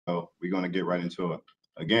So we're going to get right into it.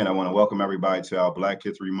 Again, I want to welcome everybody to our Black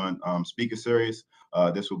History Month speaker series.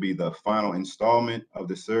 This will be the final installment of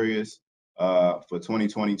the series for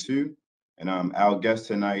 2022. And our guest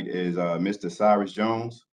tonight is Mr. Cyrus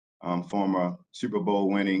Jones, former Super Bowl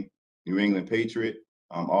winning New England Patriot,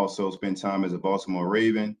 also spent time as a Baltimore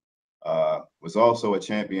Raven, was also a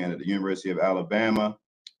champion at the University of Alabama,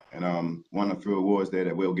 and won a few awards there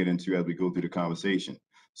that we'll get into as we go through the conversation.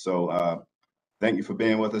 So thank you for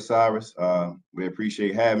being with us, Cyrus. We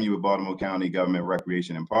appreciate having you with Baltimore County Government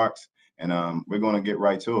Recreation and Parks, and we're going to get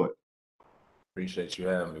right to it. Appreciate you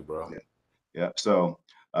having me, bro. Yeah. Yeah. So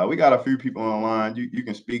we got a few people online. You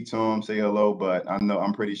can speak to them, say hello, but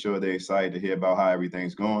I'm pretty sure they're excited to hear about how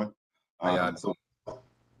everything's going. How y'all So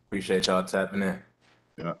appreciate y'all tapping in.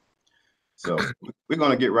 yeah. So we're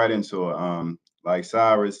going to get right into it. Like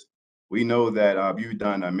Cyrus, we know that you've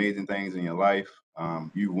done amazing things in your life.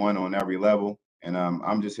 You've won on every level, and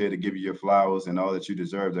I'm just here to give you your flowers and all that you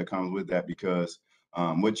deserve that comes with that because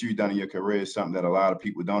what you've done in your career is something that a lot of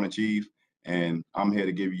people don't achieve, and I'm here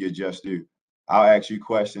to give you your just due. I'll ask you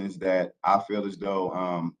questions that I feel as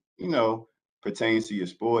though pertains to your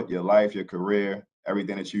sport, your life, your career,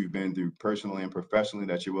 everything that you've been through personally and professionally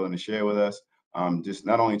that you're willing to share with us, just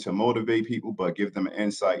not only to motivate people, but give them an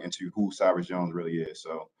insight into who Cyrus Jones really is.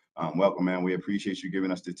 So, welcome, man. We appreciate you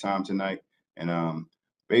giving us the time tonight. And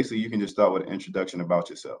basically, you can just start with an introduction about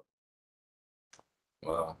yourself.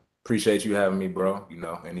 Well, appreciate you having me, bro.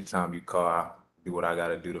 Anytime you call, I do what I got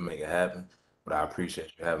to do to make it happen. But I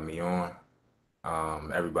appreciate you having me on.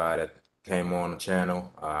 Everybody that came on the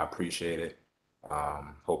channel, I appreciate it.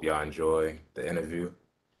 Hope y'all enjoy the interview.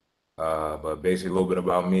 But basically, a little bit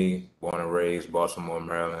about me: born and raised Baltimore,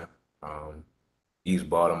 Maryland, East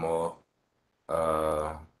Baltimore.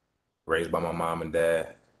 Uh, Raised by my mom and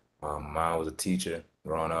dad. Mom was a teacher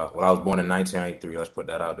growing up. Well, I was born in 1993. Let's put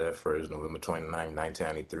that out there first. November 29th,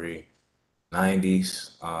 1993.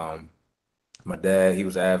 90s. My dad, he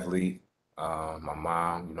was an athlete. My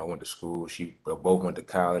mom, went to school. She both went to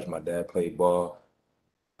college. My dad played ball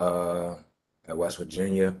uh, at West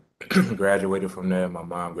Virginia. Graduated from there. My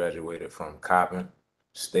mom graduated from Coppin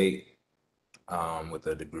State with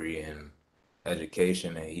a degree in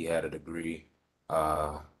education, and he had a degree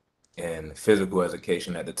uh, in physical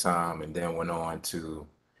education at the time, and then went on to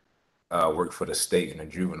work for the state in the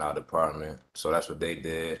juvenile department. So that's what they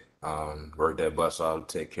did. Worked that bus off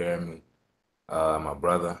to take care of me. My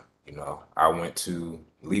brother, I went to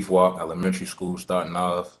Leaf Walk Elementary School starting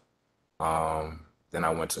off. Then I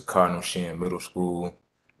went to Cardinal Sheehan Middle School,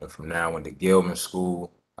 and from there I went to Gilman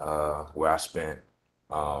School, where I spent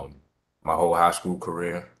um, my whole high school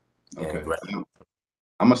career. Okay. And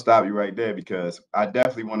I'm gonna stop you right there because I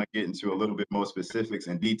definitely want to get into a little bit more specifics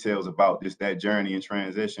and details about just that journey and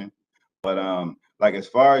transition. But like as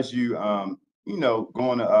far as you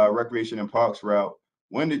going to recreation and parks route,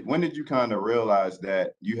 when did you kind of realize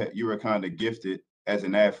that you were kind of gifted as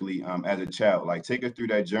an athlete as a child? Like take us through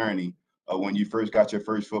that journey of when you first got your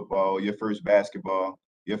first football, your first basketball,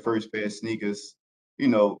 your first pair of sneakers.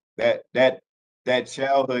 That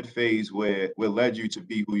childhood phase where led you to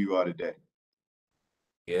be who you are today.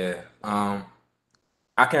 yeah,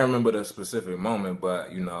 I can't remember the specific moment, but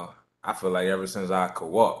I feel like ever since I could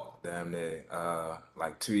walk, damn near,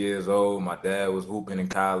 like 2 years old, my dad was hooping in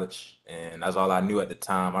college, and that's all I knew at the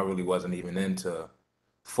time. I really wasn't even into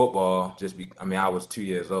football. I mean, I was 2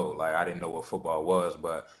 years old, like I didn't know what football was,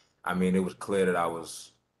 but I mean, it was clear that I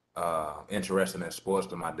was interested in sports.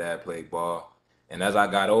 That my dad played ball, and as I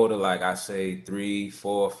got older, like I say, 3,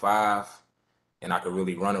 4, 5, and I could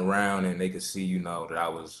really run around, and they could see, that I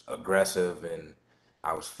was aggressive and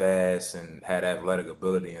I was fast and had athletic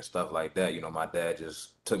ability and stuff like that. My dad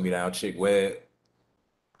just took me down Chick Webb,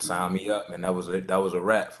 signed me up, and that was it. That was a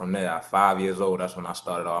wrap from there. At 5 years old, that's when I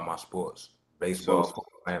started all my sports: So baseball, football,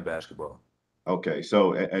 and basketball. okay,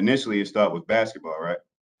 so initially it started with basketball, right?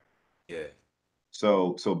 Yeah,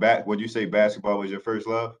 So back, would you say basketball was your first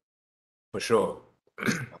love? for sure.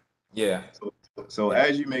 Yeah, So, so yeah,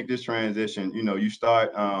 as you make this transition, you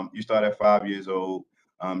start at 5 years old.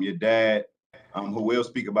 Your dad, who we'll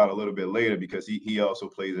speak about a little bit later because he also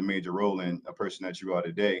plays a major role in a person that you are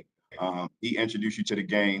today. He introduced you to the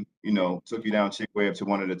game, took you down Chick Webb to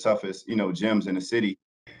one of the toughest, gyms in the city,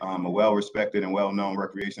 a well-respected and well-known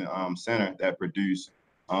recreation center that produced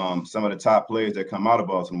some of the top players that come out of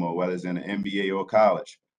Baltimore, whether it's in the NBA or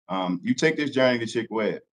college. You take this journey to Chick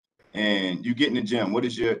Webb and you get in the gym.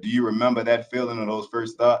 Do you remember that feeling of those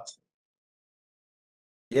first thoughts?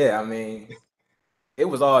 yeah. I mean, it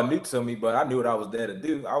was all new to me, but I knew what I was there to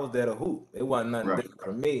do. I was there to hoop. It wasn't nothing Right. different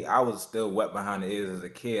for me. I was still wet behind the ears as a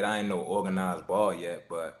kid. I ain't no organized ball yet,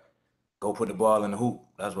 but go put the ball in the hoop.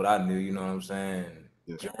 That's what I knew. You know what I'm saying?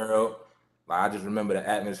 Yeah. Gerald, like I just remember the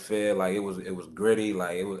atmosphere. Like it was gritty.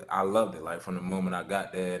 Like it was. I loved it. Like from the moment I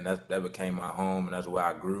got there, and that became my home, and that's where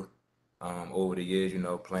I grew. Over the years,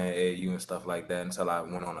 playing AAU and stuff like that until I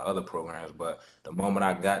went on to other programs. But the moment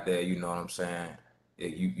I got there, you know what I'm saying?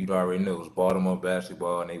 You already knew it was Baltimore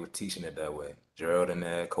basketball, and they were teaching it that way. Gerald and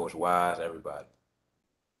there, Coach Wise, everybody.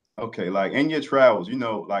 Okay, like in your travels,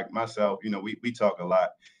 like myself, we talk a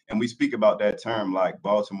lot and we speak about that term like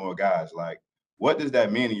Baltimore guys. Like, what does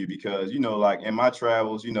that mean to you? Because, like in my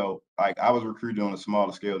travels, like I was recruited on a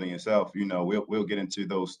smaller scale than yourself. We'll get into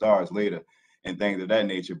those stars later and things of that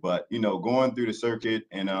nature. But, going through the circuit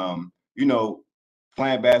and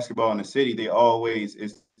playing basketball in the city,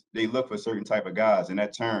 they look for certain type of guys. And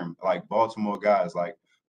that term, like Baltimore guys, like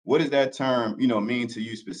what does that term, mean to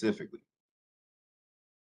you specifically?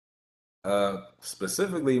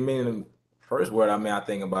 Specifically, meaning first word I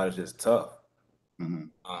think about is just tough. Hmm.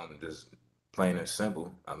 Just plain and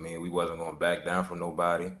simple. I mean, we wasn't gonna back down from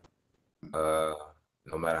nobody. Uh,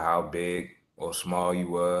 no matter how big or small you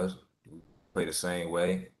was, we play the same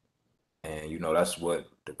way. And that's what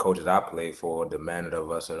the coaches I played for demanded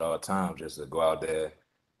of us at all times, just to go out there,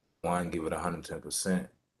 one, give it 110%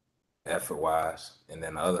 effort wise, and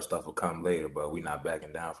then the other stuff will come later. But we not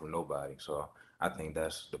backing down from nobody. So I think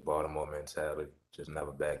that's the Baltimore mentality. Just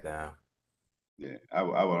never back down. Yeah, I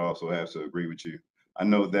would also have to agree with you. I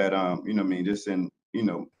know that what I mean, just in,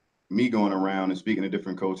 me going around and speaking to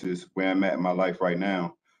different coaches where I'm at in my life right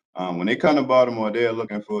now, when they come to Baltimore, they're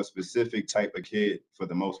looking for a specific type of kid for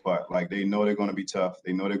the most part. Like they know they're going to be tough,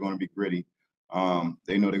 they know they're going to be gritty,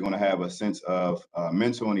 they know they're going to have a sense of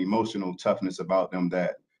mental and emotional toughness about them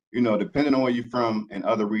that, depending on where you're from in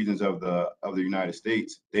other regions of the United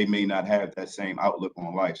States, they may not have that same outlook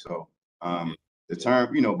on life. So Yeah. um, the Yeah.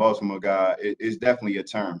 term, Baltimore guy, is definitely a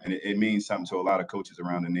term, and it means something to a lot of coaches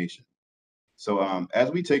around the nation. So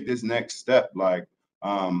as we take this next step, like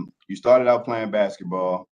you started out playing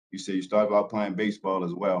basketball, you said you started out playing baseball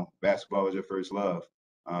as well. Basketball was your first love,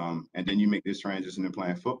 and then you make this transition to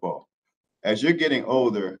playing football. As you're getting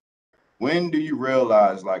older, when do you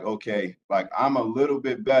realize, like, okay, like I'm a little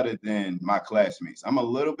bit better than my classmates? I'm a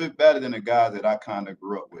little bit better than the guys that I kind of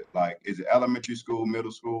grew up with. Like, is it elementary school,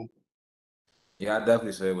 middle school? Yeah, I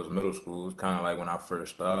definitely say it was middle school. It's kind of like when I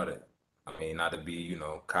first started. I mean, not to be,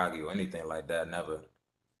 cocky or anything like that. Never.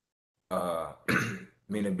 Uh,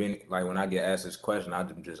 meaning being like when I get asked this question,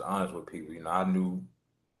 I'm just honest with people. I knew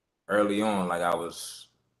early on, like I was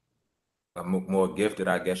more gifted,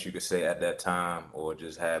 I guess you could say, at that time, or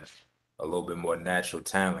just had a little bit more natural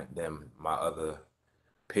talent than my other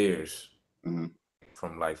peers Mhm.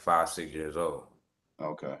 from like 5, 6 years old.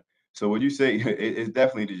 Okay. So would you say it's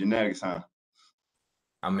definitely the genetics, huh?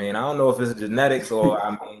 I mean, I don't know if it's genetics or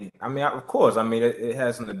of course, it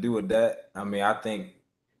has something to do with that. I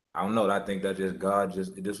don't know. I think that just God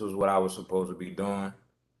this was what I was supposed to be doing,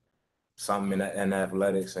 something in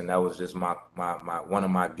athletics, and that was just my one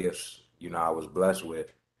of my gifts. I was blessed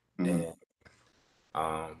with, Hmm. and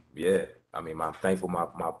yeah. I'm thankful my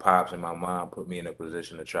pops and my mom put me in a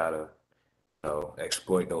position to try to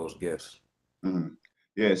exploit those gifts. Hmm.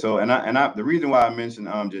 Yeah. So, and the reason why I mentioned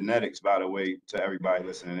genetics, by the way, to everybody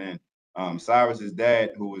listening in, Cyrus's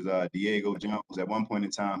dad, who was Diego Jones, at one point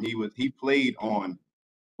in time, he played on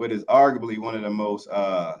what is arguably one of the most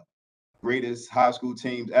greatest high school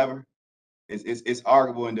teams ever. It's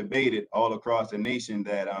arguable and debated all across the nation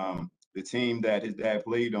that the team that his dad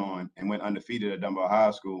played on and went undefeated at Dunbar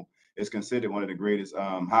High School is considered one of the greatest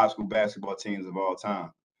high school basketball teams of all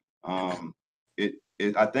time. Um,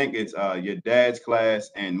 I think it's your dad's class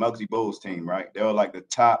and Muggsy Bogues' team, right? They were like the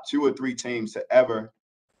top 2 or 3 teams to ever,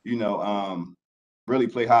 you know, um, really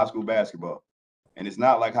play high school basketball. And it's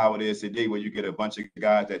not like how it is today, where you get a bunch of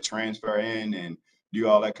guys that transfer in and do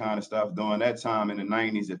all that kind of stuff. During that time in the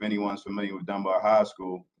 90s, if anyone's familiar with Dunbar High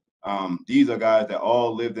School, these are guys that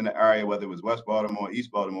all lived in the area, whether it was West Baltimore,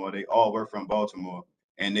 East Baltimore. They all were from Baltimore,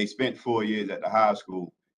 and they spent 4 years at the high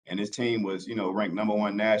school. And this team was, ranked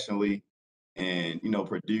 #1 nationally, and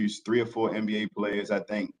produced 3 or 4 NBA players. I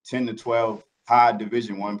think 10 to 12 high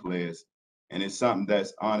Division I players, and it's something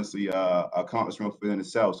that's honestly accomplishment within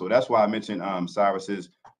itself. So that's why I mentioned Cyrus's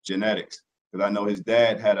genetics, because I know his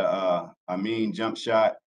dad had a mean jump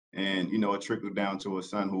shot, and it trickled down to his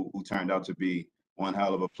son who turned out to be one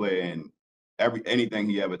hell of a player in anything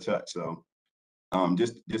he ever touched. So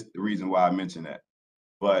just the reason why I mentioned that.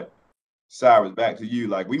 But Cyrus, back to you.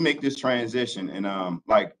 Like we make this transition, and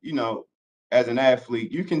like as an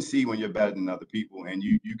athlete, you can see when you're better than other people, and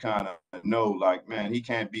you kind of know, like, man, he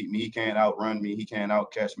can't beat me, he can't outrun me, he can't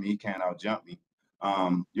outcatch me, he can't outjump me.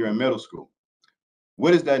 You're in middle school.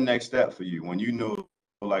 What is that next step for you when you know,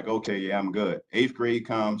 like, okay, yeah, I'm good. Eighth grade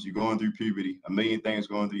comes, you're going through puberty, a million things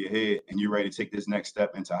going through your head, and you're ready to take this next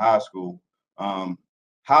step into high school. Um,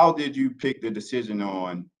 how did you pick the decision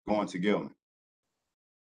on going to Gilman?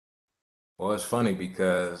 Well, it's funny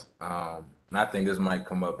because, and I think this might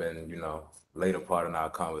come up in, later part in our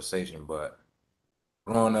conversation, but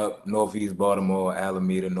growing up Northeast Baltimore,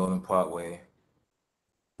 Alameda, Northern Parkway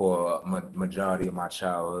for a majority of my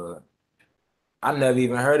childhood, I never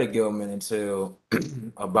even heard of Gilman until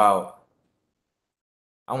about,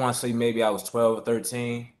 I want to say maybe I was 12 or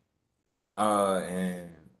 13. And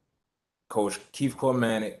Coach Keith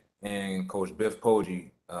Cormanic and Coach Biff Poggi,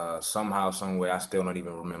 somehow, some way, I still don't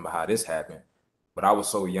even remember how this happened. But I was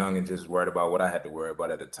so young and just worried about what I had to worry about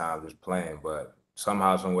at the time, just playing. But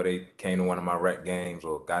somehow, some way, they came to one of my rec games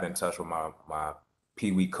or got in touch with my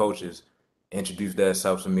Pee Wee coaches, introduced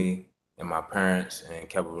themselves to me and my parents, and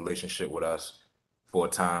kept a relationship with us for a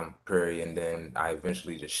time period. And then I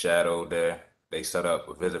eventually just shadowed there. They set up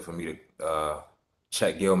a visit for me to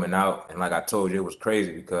check Gilman out. And like I told you, it was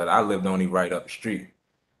crazy because I lived only right up the street.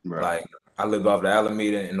 Right. Like I lived off the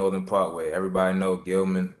Alameda and Northern Parkway. Everybody know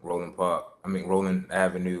Gilman, Roland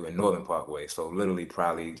Avenue and Northern Parkway. So literally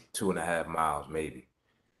probably 2.5 miles maybe.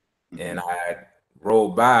 Mm-hmm. And I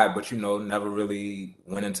rolled by, but never really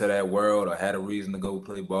went into that world or had a reason to go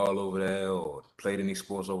play ball over there or played any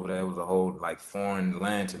sports over there. It was a whole like foreign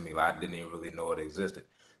land to me. Like I didn't even really know it existed.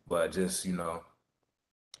 But just,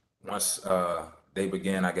 once they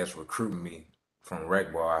began, I guess, recruiting me from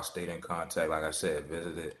rec ball, I stayed in contact, like I said,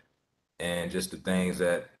 visited, and just the things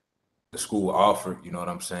that the school offered, you know what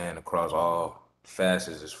I'm saying, across all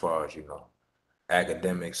facets as far as,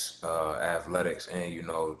 academics, athletics, and,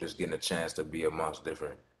 just getting a chance to be amongst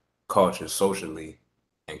different cultures socially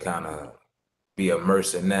and kind of be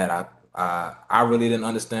immersed in that. I really didn't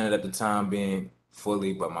understand it at the time being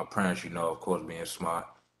fully, but my parents, of course, being smart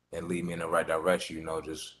and lead me in the right direction,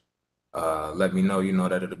 just let me know,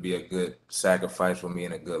 that it'll be a good sacrifice for me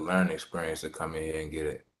and a good learning experience to come in here and get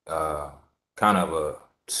it. Kind of a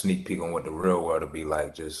sneak peek on what the real world will be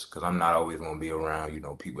like, just because I'm not always going to be around,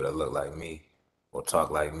 people that look like me or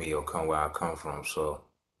talk like me or come where I come from. So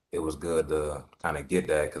it was good to kind of get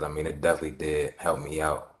that because, I mean, it definitely did help me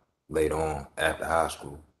out later on after high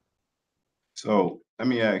school. So let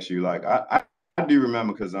me ask you, like, I do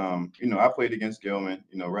remember because I played against Gilman,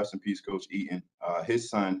 rest in peace, Coach Eaton. His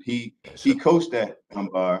son, Yes, he sir. coached at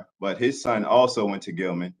Dunbar, but his son also went to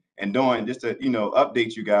Gilman. And during, just to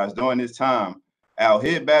update you guys, during this time, our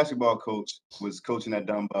head basketball coach was coaching at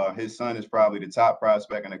Dunbar. His son is probably the top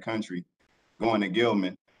prospect in the country going to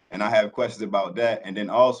Gilman. And I have questions about that. And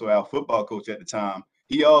then also our football coach at the time,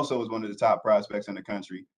 he also was one of the top prospects in the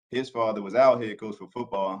country. His father was our head coach for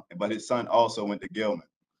football, but his son also went to Gilman.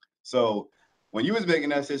 So when you was making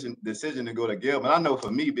that decision to go to Gilman, I know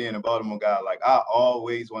for me being a Baltimore guy, like I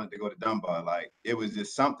always wanted to go to Dunbar. Like it was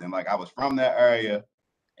just something. Like I was from that area,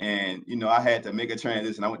 and I had to make a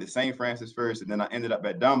transition. I went to St. Francis first, and then I ended up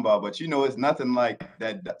at Dunbar. But it's nothing like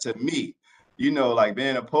that to me. Like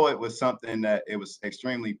being a poet was something that it was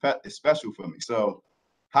extremely special for me. So,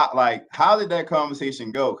 how did that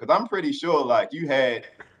conversation go? Because I'm pretty sure, like you had,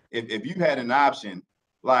 if you had an option,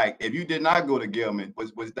 like if you did not go to Gilman,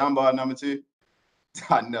 was Dunbar number two?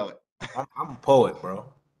 I know it. I'm a poet, bro.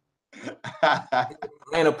 I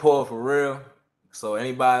ain't a poet for real. So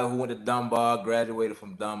anybody who went to Dunbar, graduated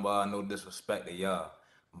from Dunbar, no disrespect to y'all,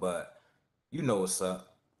 but you know what's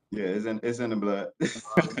up. Yeah, it's in the blood.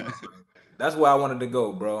 That's where I wanted to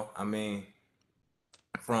go, bro. I mean,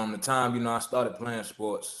 from the time I started playing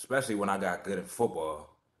sports, especially when I got good at football.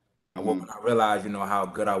 When Hmm. I realized how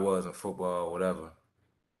good I was in football, or whatever,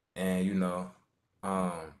 and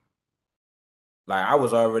um, like I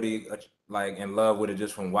was already like in love with it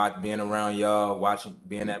just from being around y'all, watching,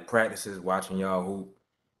 being at practices, watching y'all hoop,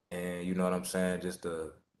 and you know what I'm saying, just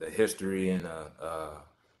the history and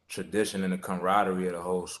tradition and the camaraderie of the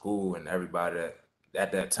whole school and everybody that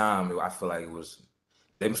at that time I feel like it was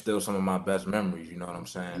them still some of my best memories. You know what I'm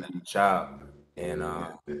saying, as Hmm. a child, and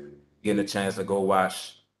getting a chance to go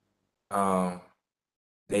watch um,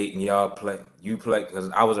 Nate and y'all play. You play because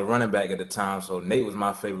I was a running back at the time, so Nate was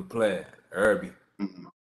my favorite player, Irby. Hmm.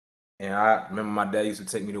 And I remember my dad used to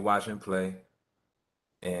take me to watch him play,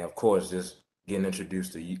 and of course, just getting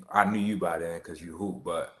introduced to you. I knew you by then because you hoop,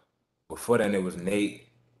 but before then it was Nate.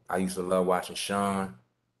 I used to love watching Sean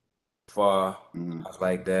Far, Hmm. guys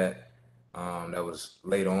like that. That was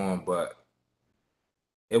later on, but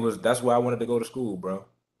that's why I wanted to go to school, bro.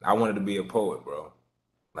 I wanted to be a poet, bro.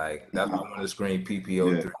 Like that's why I wanted to scream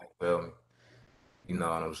Yeah, PPO3, feel me? You know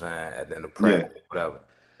what I'm saying? And then the yeah, prep, whatever.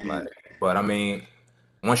 Like, and but I mean,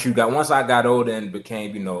 once I got older and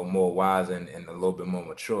became, more wise and a little bit more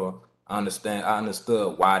mature, I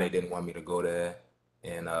understood why they didn't want me to go there.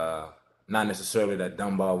 And not necessarily that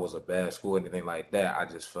Dunbar was a bad school or anything like that. I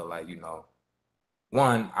just felt like,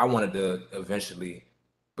 one, I wanted to eventually,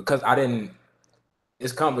 because I didn't,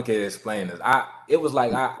 it's complicated to explain this. It was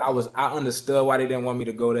like I understood why they didn't want me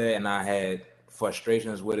to go there, and I had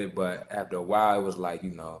frustrations with it. But after a while, it was like,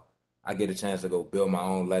 I get a chance to go build my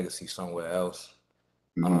own legacy somewhere else.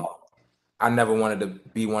 mhm, Uh, I never wanted to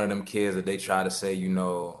be one of them kids that they try to say,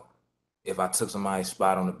 if I took somebody's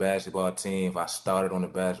spot on the basketball team, if I started on the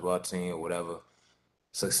basketball team or whatever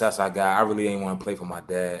success I got, I really didn't want to play for my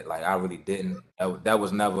dad. Like I really didn't. That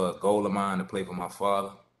was never a goal of mine to play for my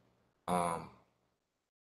father. Um,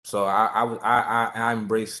 so I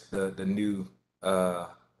embraced the new uh,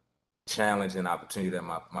 challenge and opportunity that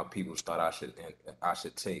my people thought I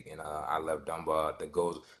should take, and I left Dunbar.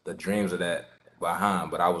 The dreams of that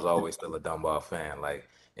behind, but I was always still a Dunbar fan, like,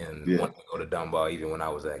 and yeah, wanted to go to Dunbar even when I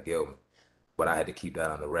was at Gilman. But I had to keep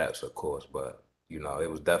that on the wraps, of course. But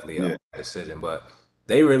it was definitely a yeah, decision. But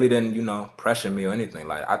they really didn't, pressure me or anything.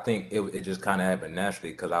 Like I think it just kind of happened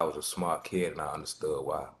naturally because I was a smart kid and I understood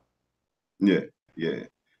why. yeah, yeah.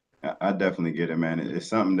 I definitely get it, man. It's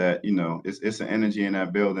something that, it's an energy in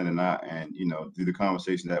that building, and through the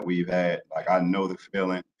conversation that we've had, like I know the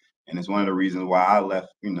feeling, and it's one of the reasons why I left,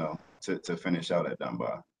 to finish out at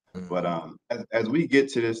Dunbar. But Mhm. as we get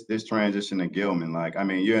to this transition to Gilman, like I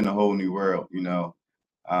mean, you're in a whole new world,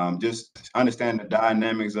 just understand the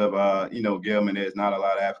dynamics of Gilman. There's not a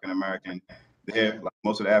lot of African American there. Like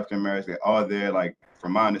most of the African Americans are there. Like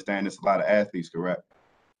from my understanding, it's a lot of athletes, correct?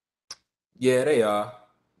 Yeah, they are.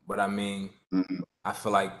 But I mean, Hmm. I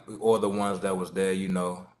feel like all the ones that was there,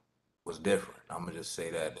 was different. I'm gonna just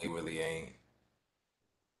say that they really ain't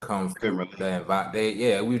come from Couldn't relate. the environment.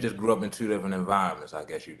 Yeah, we just grew up in two different environments, I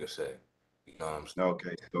guess you could say. You know what I'm saying?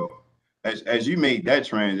 Okay, so as you made that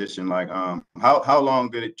transition, like how long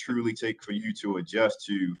did it truly take for you to adjust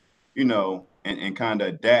to, and kind of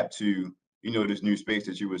adapt to, this new space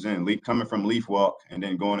that you was in, coming from Leaf Walk and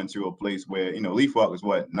then going into a place where, Leaf Walk was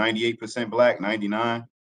what, 98% black, 99,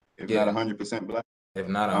 if not Yeah, 100% black. if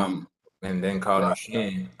not 100. Um, And then Cardinal right,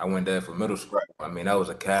 Shin, I went there for middle school. right, I mean, that was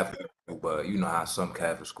a Catholic okay, school, but you know how some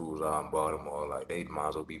Catholic schools are in Baltimore, like they might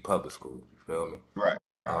as well be public schools. You feel me? right,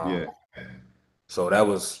 Um, yeah, so that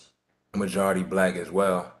was majority black as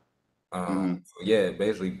well. hmm, So yeah,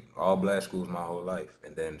 basically all black schools my whole life,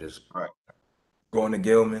 and then just right, going to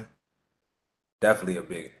Gilman, definitely a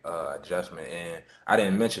big adjustment. And I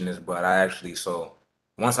didn't mention this, but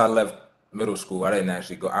once I left middle school, I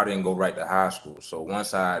didn't go right to high school. So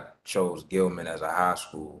once I chose Gilman as a high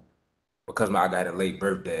school, because I got a late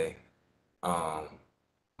birthday, um,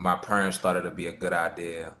 my parents thought it'd be a good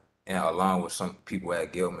idea, and along with some people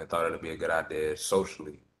at Gilman thought it'd be a good idea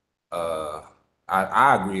socially. Uh,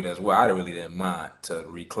 I agreed as well. I really didn't mind to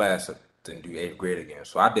reclass it to do eighth grade again.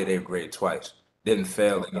 So I did eighth grade twice. Didn't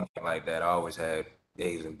fail okay, anything like that. I always had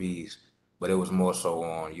A's and B's, but it was more so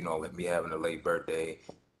on, with me having a late birthday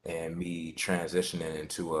and me transitioning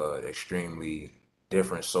into a extremely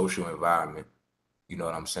different social environment. You know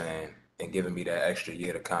what I'm saying? And giving me that extra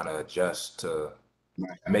year to kind of adjust to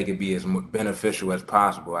right. make it be as beneficial as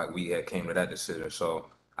possible. Like we had came to that decision. So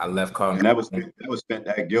I left And Cardinal. that was spent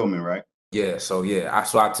at Gilman, right? Yeah, so yeah, I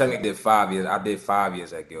Okay, technically did 5 years. I did 5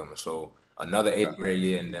 years at Gilman, so another okay, eighth grade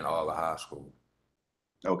year and then all of high school.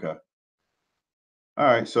 okay. All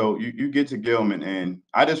right, so you get to Gilman, and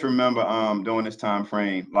I just remember during this time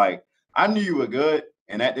frame, like I knew you were good,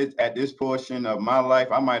 and at this portion of my life,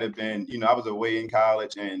 I might have been, I was away in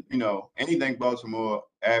college, and anything Baltimore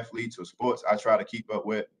athletes or sports, I try to keep up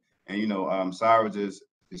with, and Cyrus is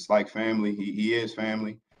like family. He is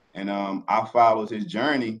family, and I followed his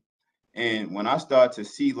journey, and when I start to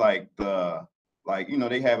see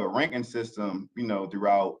they have a ranking system,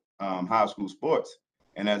 throughout high school sports.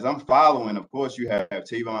 And as I'm following, of course, you have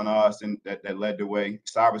Tavon Austin that led the way.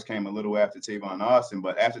 Cyrus came a little after Tavon Austin,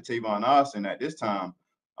 but after Tavon Austin, at this time,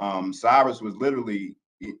 Cyrus was literally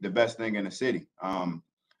the best thing in the city.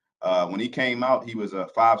 When he came out, he was a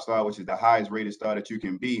 5-star, which is the highest rated star that you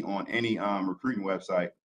can be on any recruiting website.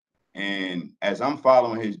 And as I'm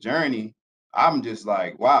following his journey, I'm just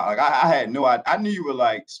like, wow, like I had no idea. I knew you were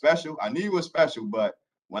like special. I knew you were special, but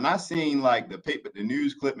when I seen like the paper, the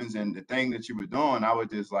news clippings and the thing that you were doing, I was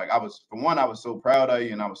just like, I was, for one, I was so proud of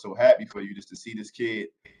you and I was so happy for you just to see this kid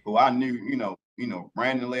who I knew,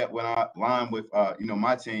 randomly up when I line with,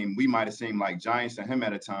 my team, we might have seemed like giants to him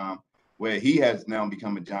at a time where he has now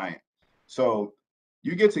become a giant. So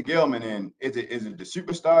you get to Gilman, and is it the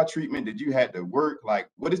superstar treatment that you had to work? Like,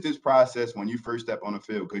 what is this process when you first step on the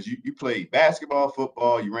field? Because you played basketball,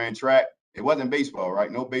 football, you ran track. It wasn't baseball, right?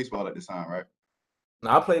 No baseball at the time, right?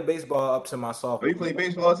 Now, I played baseball up to my Oh, you sophomore played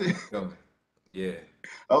baseball too? year.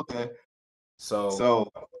 Yeah. Okay. So,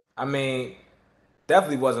 So, I mean,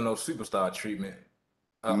 definitely wasn't no superstar treatment.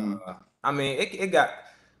 mm, I mean,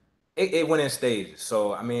 it went in stages.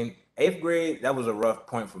 So, I mean, eighth grade, that was a rough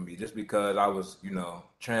point for me just because I was,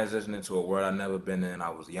 transitioning to a world I'd never been in. I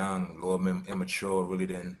was young, a little immature, really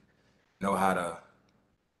didn't know how to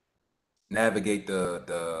navigate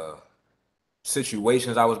the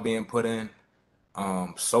situations I was being put in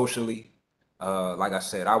socially. Like I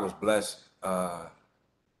said, I was blessed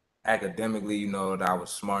academically, that I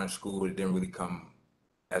was smart in school. It didn't really come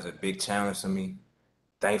as a big challenge to me.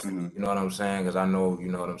 Thankfully, mm, you know what I'm saying? Because I know,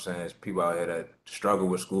 you know what I'm saying, there's people out here that struggle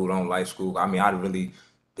with school, don't like school. I mean, I really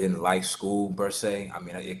didn't like school per se. I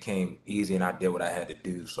mean, it came easy and I did what I had to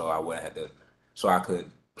do so I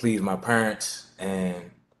could please my parents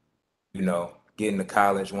and, get into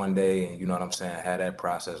college one day and, you know what I'm saying, have that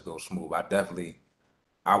process go smooth.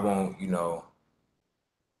 I won't,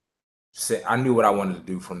 I knew what I wanted to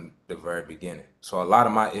do from the very beginning. So a lot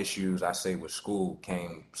of my issues, I say, with school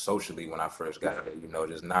came socially when I first got there.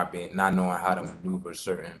 Just not knowing how to maneuver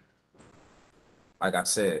certain, like I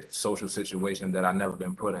said, social situations that I've never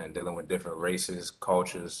been put in, dealing with different races,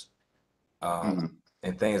 cultures, um, mm,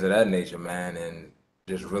 and things of that nature, man. And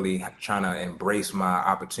just really trying to embrace my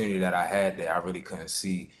opportunity that I had there. I really couldn't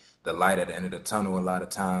see the light at the end of the tunnel a lot of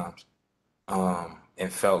times,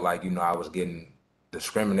 and felt like I was getting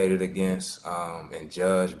discriminated against and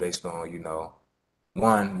judged based on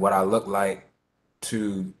one, what I looked like,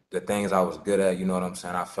 two, the things I was good at. You know what I'm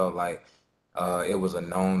saying? I felt like it was a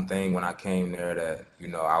known thing when I came there that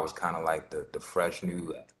I was kind of like the fresh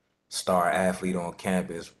new star athlete on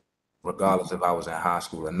campus, regardless mm, if I was in high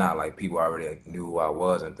school or not. Like, people already knew who I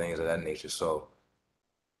was and things of that nature. So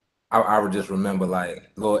I would just remember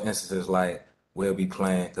like little instances like we'll be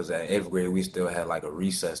playing because at eighth grade we still had like a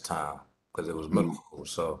recess time because it was middle mm, school.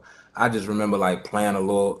 So I just remember like playing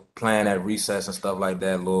at recess and stuff like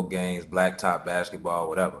that, little games, blacktop basketball,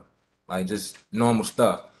 whatever, like just normal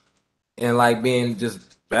stuff, and like being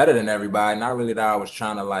just better than everybody. Not really that I was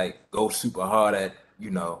trying to like go super hard at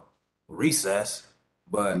recess,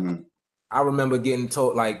 but mm, I remember getting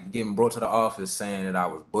told, like getting brought to the office saying that I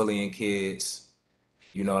was bullying kids.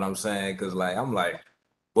 You know what I'm saying? Because like I'm like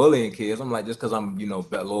bullying kids. I'm like, just because I'm a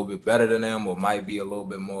little bit better than them or might be a little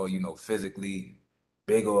bit more physically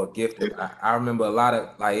big or gifted. yeah, I remember a lot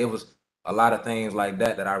of like it was a lot of things like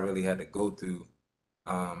that that I really had to go through.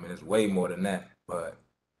 And it's way more than that, but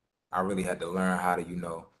I really had to learn how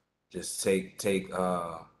to, just take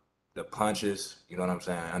the punches, you know what I'm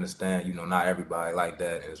saying? Understand, not everybody like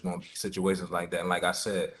that. There's gonna be situations like that. And like I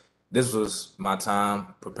said, this was my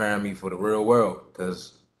time preparing me for the real world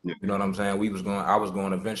because yeah, you know what I'm saying? I was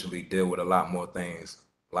going to eventually deal with a lot more things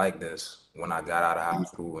like this when I got out of high mm,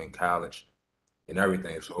 school and college and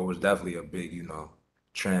everything. So it was definitely a big,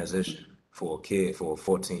 transition for a kid, for a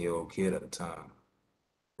 14-year-old kid at the time.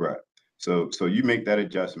 right. So you make that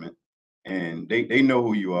adjustment, and they know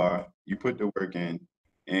who you are. You put the work in,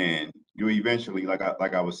 and you eventually, like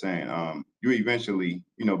I was saying, you eventually,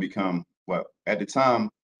 become what at the time,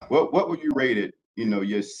 what were you rated,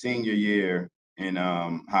 your senior year in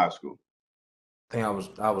high school? I think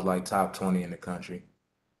I was like top 20 in the country.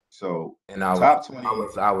 So And top 20.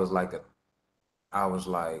 I was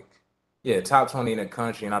like, yeah, top 20 in the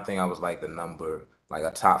country, and I think I was like like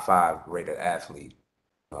a top five rated athlete.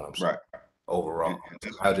 You know what I'm saying? Right. And, Overall. and So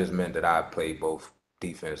that's that just meant that I played both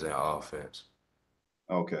defense and offense.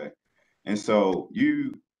 okay. And so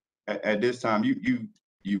you at this time you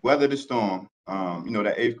weathered the storm.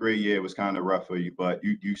 That eighth grade year was kind of rough for you, but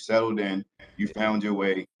you settled in, you found your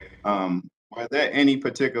way. Were there any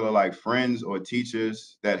particular like friends or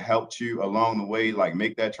teachers that helped you along the way, like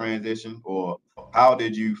make that transition, or how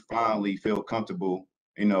did you finally feel comfortable,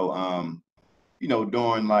 during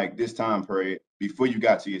like this time period before you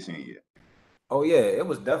got to your senior year? Oh yeah, it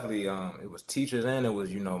was definitely it was teachers and it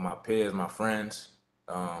was, my peers, my friends.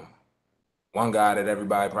 Um One guy that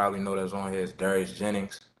everybody probably know that's on here is Darius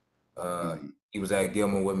Jennings. Mm, He was at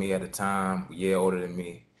Gilman with me at the time, a year older than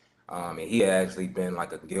me. And he had actually been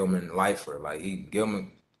like a Gilman lifer. Like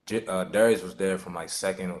Darius was there from like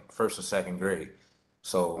first or second grade.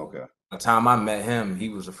 So Okay. the time I met him, he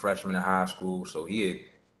was a freshman in high school. So he had,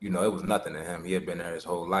 it was nothing to him. He had been there his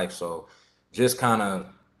whole life. So just kind of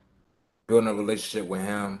building a relationship with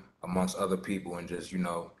him amongst other people and just,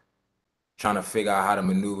 trying to figure out how to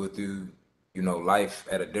maneuver through, life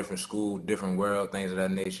at a different school, different world, things of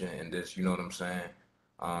that nature. And just, you know what I'm saying?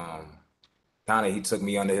 Um, Kind of he took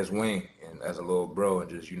me under his wing and as a little bro and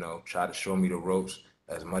just, tried to show me the ropes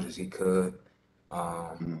as much as he could.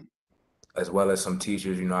 Um, Mhm. as well as some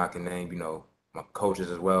teachers, I can name, my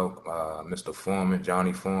coaches as well, Mr. Foreman,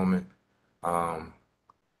 Johnny Foreman. Um,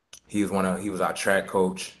 he was our track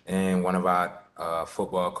coach and one of our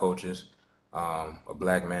football coaches, a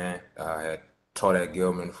black man. Had taught at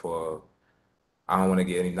Gilman for, I don't want to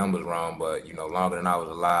get any numbers wrong, but longer than I was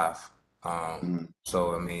alive. Mhm.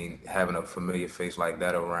 So I mean, having a familiar face like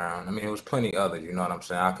that around, I mean, it was plenty others. You know what I'm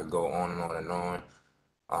saying? I could go on and on and on.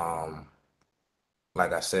 Um,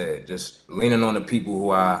 like I said, just leaning on the people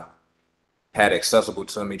who I had accessible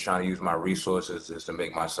to me, trying to use my resources just to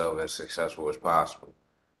make myself as successful as possible,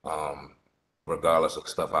 um, regardless of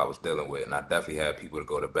stuff I was dealing with. And I definitely had people to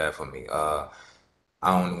go to bat for me. I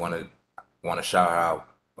don't want to shout out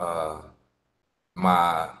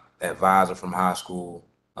my advisor from high school,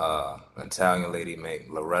 an Italian lady named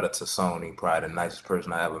Loretta Tassoni, probably the nicest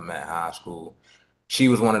person I ever met in high school. She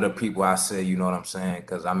was one of the people I said, you know what I'm saying?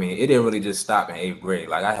 Because I mean, it didn't really just stop in eighth grade.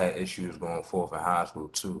 Like I had issues going forth in high school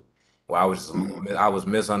too, where I was just Mhm. I was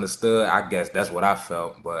misunderstood. I guess that's what I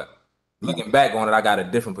felt. But Mhm. looking back on it, I got a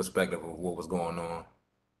different perspective of what was going on.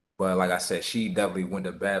 But like I said, she definitely went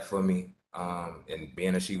to bat for me. And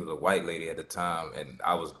being that she was a white lady at the time, and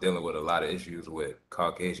I was dealing with a lot of issues with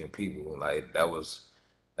Caucasian people, like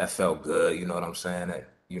that felt good. You know what I'm saying? That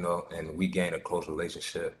and we gained a close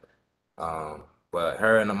relationship. But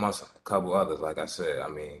her and amongst a couple others, like I said, I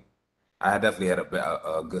mean, I definitely had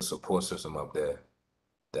a good support system up there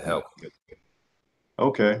to help. Good.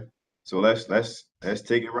 Okay. So let's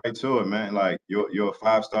take it right to it, man. Like you're a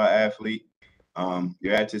five-star athlete.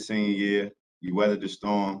 You're at your senior year. You weathered the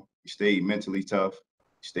storm. You stayed mentally tough.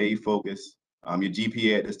 You stayed focused. Your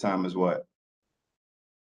GPA at this time is what?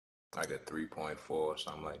 Like a 3.4 or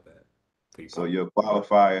something like that. Three So point. you're a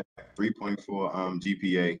qualifier, 3.4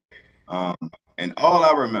 GPA. Um, and all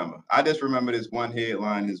I remember, I just remember this one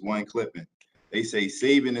headline, this one clipping. They say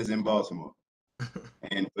Saban is in Baltimore.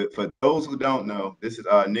 And for those who don't know, this is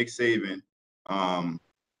Nick Saban. I'm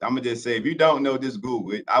gonna just say, if you don't know, just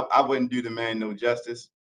Google it. I wouldn't do the man no justice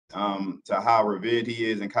to how revered he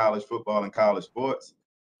is in college football and college sports.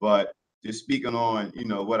 But just speaking on,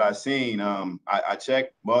 what I seen, I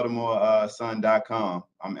checked BaltimoreSun.com.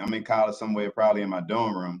 I'm in college somewhere, probably in my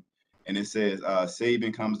dorm room, and it says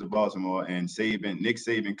Saban comes to Baltimore, and Nick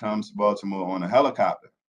Saban comes to Baltimore on a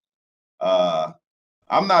helicopter. Uh,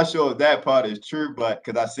 I'm not sure if that part is true, but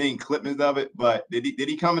because I seen clippings of it. But did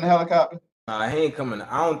he come in a helicopter? He ain't coming.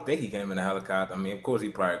 I don't think he came in a helicopter. I mean, of course, he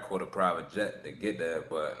probably caught a private jet to get there,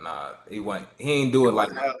 but nah, he went. He ain't do It it like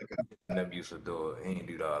wasn't a helicopter. them used to do it. He ain't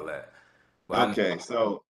do all that. But I know, Okay,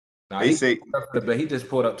 so nah, they he say but he just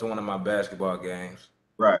pulled up to one of my basketball games.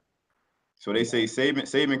 right. So they say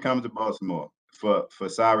Saban comes to Baltimore for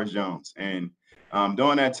Cyrus Jones, and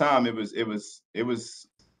during that time it was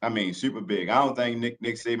I mean super big. I don't think Nick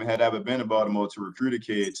Saban had ever been to Baltimore to recruit a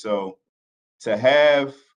kid. So to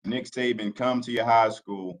have Nick Saban come to your high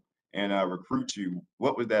school and recruit you,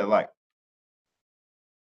 what was that like?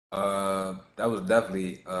 That was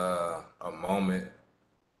definitely a moment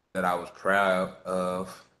that I was proud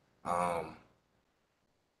of. Um,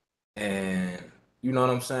 and you know what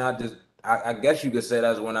I'm saying? I guess you could say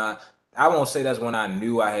that's when I won't say that's when I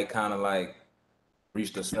knew I had kind of like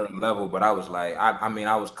reached a certain level, but I was like, I mean,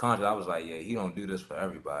 I was conscious. I was like, yeah, he don't do this for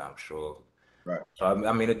everybody, I'm sure. Right. So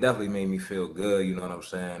I mean, it definitely made me feel good. You know what I'm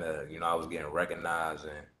saying? I was getting recognized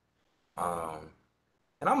um,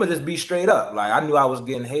 and I'm gonna just be straight up. Like I knew I was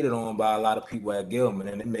getting hated on by a lot of people at Gilman,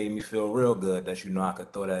 and it made me feel real good that I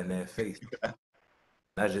could throw that in their face.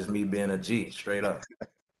 That's just me being a G, straight up.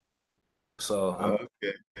 So I'm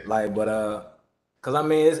Okay. like, but cause I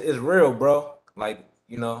mean, it's real, bro. Like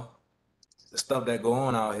the stuff that go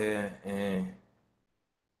on out here and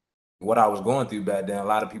what I was going through back then, a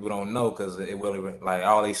lot of people don't know because it really like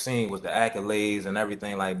all they seen was the accolades and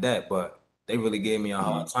everything like that. But they really gave me a Mhm.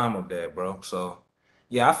 hard time up there, bro. So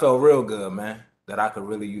yeah, I felt real good, man. That I could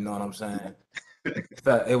really, you know what I'm saying.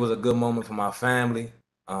 It was a good moment for my family.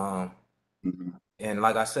 Um, Mhm. and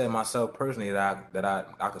like I said, myself personally, that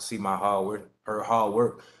I could see her hard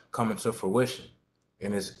work coming to fruition.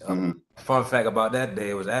 And it's a Mhm. fun fact about that day.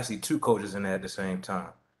 It was actually two coaches in there at the same time.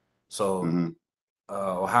 So Mhm.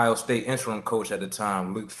 Ohio State interim coach at the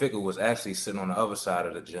time, Luke Fickell, was actually sitting on the other side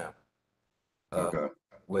of the gym Okay.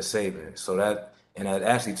 with Saban. So that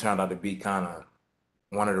actually turned out to be kind of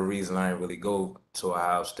one of the reasons I didn't really go to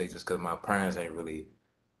Ohio State, just because my parents ain't really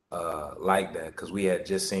like that, because we had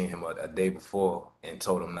just seen him a day before and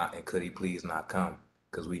told him not, and could he please not come,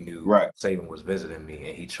 because we knew Right. Saban was visiting me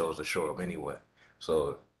and he chose to show up anyway.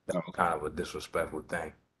 So that was Okay. kind of a disrespectful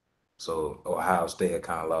thing. So Ohio State had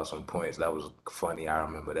kind of lost some points. That was funny. I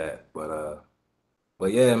remember that.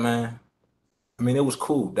 But yeah, man. I mean, it was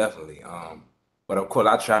cool, definitely. But of course,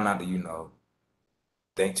 I try not to,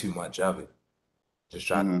 think too much of it. Just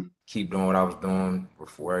try to Mm-hmm. keep doing what I was doing,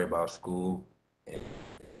 worry about school, and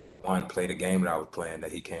one play the game that I was playing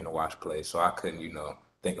that he came to watch play. So I couldn't,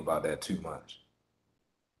 think about that too much.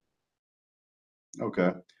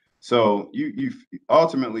 Okay. So you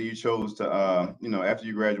ultimately you chose to after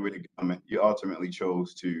you graduated government, you ultimately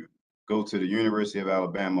chose to go to the University of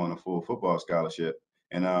Alabama on a full football scholarship.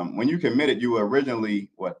 And when you committed, you were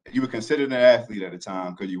originally you were considered an athlete at the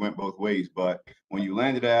time because you went both ways. But when you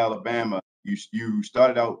landed at Alabama, you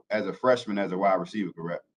started out as a freshman as a wide receiver,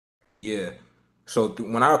 correct? Yeah. So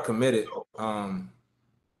when I committed,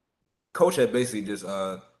 coach had basically just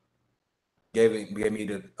gave me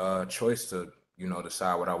the choice to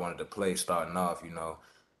decide what I wanted to play starting off.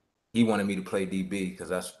 He wanted me to play DB because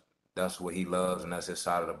that's what he loves and that's his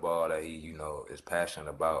side of the ball that he is passionate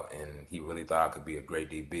about, and he really thought I could be a great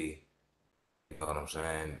DB. You know what I'm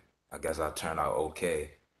saying? I guess I turned out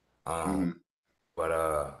okay. Um, Mm-hmm.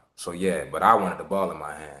 so yeah, but I wanted the ball in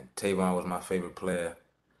my hand. Tavon was my favorite player,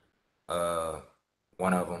 uh,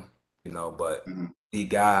 one of them, but Mm-hmm. the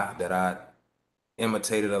guy that I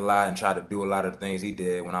imitated a lot and tried to do a lot of the things he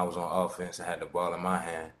did when I was on offense and had the ball in my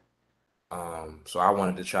hand. So I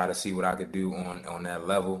wanted to try to see what I could do on that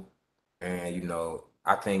level. And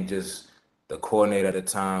I think just the coordinator at the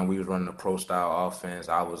time, we was running a pro style offense.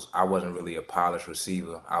 I wasn't really a polished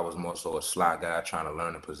receiver. I was more so a slot guy trying to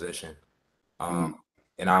learn the position. Um, Mm-hmm.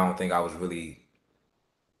 and I don't think I was really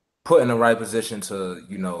put in the right position to,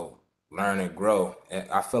 learn and grow. And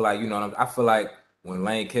I feel like, I feel like when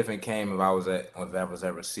Lane Kiffin came, if I was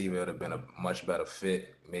at receiver, it would have been a much better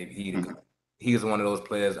fit. Maybe Mm-hmm. he's one of those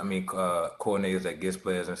players, coordinators that gets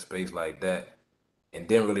players in space like that and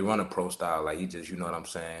didn't really run a pro style. Like he just, you know what I'm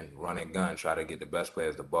saying, run and gun, try to get the best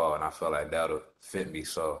players the ball. And I felt like that would fit me.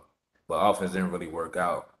 So, but offense didn't really work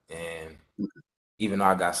out. And even though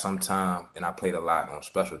I got some time and I played a lot on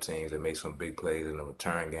special teams and made some big plays in the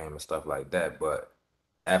return game and stuff like that. But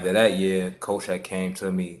after that year, coach had came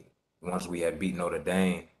to me once we had beat Notre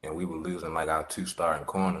Dame and we were losing like our two starting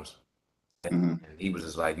corners. Mm-hmm. And he was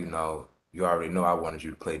just like, you already know I wanted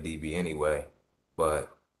you to play DB anyway,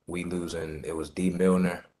 but we losing. It was D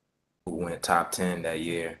Milner who went top 10 that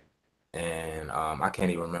year. And I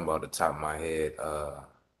can't even remember off the top of my head. I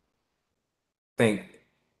think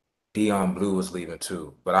Dion Blue was leaving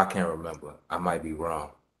too, but I can't remember. I might be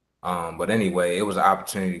wrong. But anyway, it was an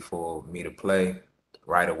opportunity for me to play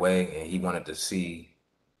right away, and he wanted to see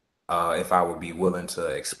if I would be willing to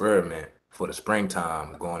experiment for the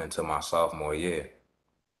springtime going into my sophomore year.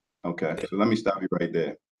 Okay. So let me stop you right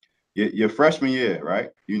there. Your freshman year, right?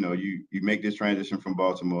 You make this transition from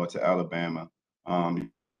Baltimore to Alabama.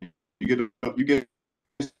 Um, you get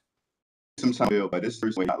some time, but this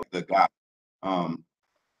is like the guy. Um,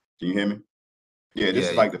 can you hear me? Yeah, this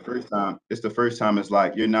Yeah, is yeah. like the first time. It's the first time. It's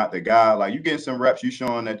like you're not the guy. Like you getting some reps, you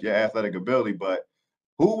showing that your athletic ability. But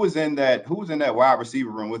who was in that? Who was in that wide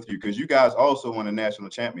receiver room with you? Because you guys also won a national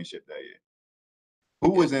championship that year.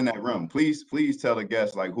 Who Yeah. was in that room? Please tell the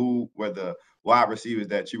guests like who were the wide receivers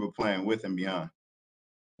that you were playing with and beyond.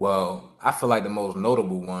 Well, I feel like the most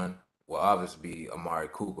notable one will obviously be Amari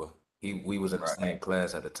Cooper. We was in the Right. same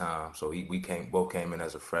class at the time, so we both came in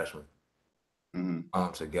as a freshman Mm-hmm.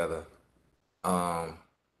 together. Um,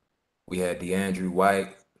 we had DeAndrew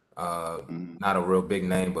White, Mm-hmm. not a real big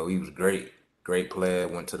name, but he was great player.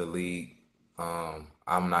 Went to the league.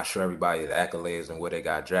 I'm not sure everybody the accolades and where they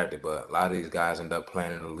got drafted, but a lot of these guys end up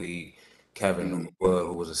playing in the league. Kevin Mm-hmm. Newwood,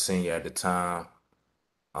 who was a senior at the time.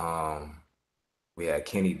 Um, we had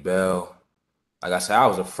Kenny Bell. Like I said, I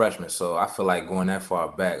was a freshman, so I feel like going that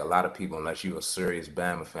far back, a lot of people, unless you a serious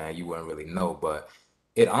Bama fan, you wouldn't really know. But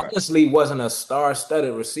it Right. honestly wasn't a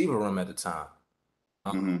star-studded receiver room at the time.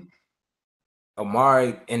 Mm-hmm.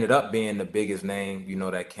 Amari ended up being the biggest name,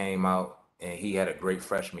 that came out, and he had a great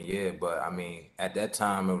freshman year. But I mean, at that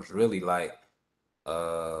time, it was really like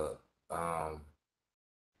uh, um,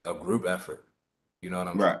 a group effort. You know what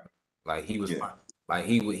I'm saying? Right. Like he was Yeah. fine. Like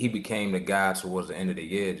he became the guy towards the end of the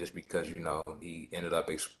year just because he ended up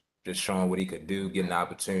just showing what he could do, getting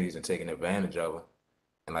opportunities and taking advantage of them.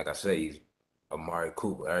 And like I said, he's Amari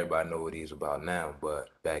Cooper. Everybody know what he's about now. But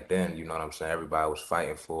back then, you know what I'm saying? Everybody was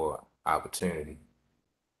fighting for opportunity.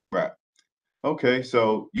 Right. Okay,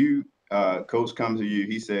 so coach comes to you.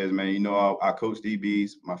 He says, "Man, I coach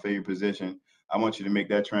DBs, my favorite position. I want you to make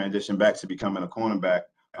that transition back to becoming a cornerback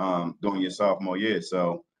during your sophomore year."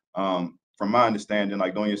 So, from my understanding,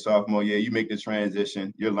 like during your sophomore year, you make the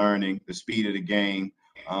transition. You're learning the speed of the game,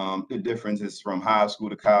 the differences from high school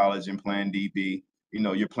to college and playing DB.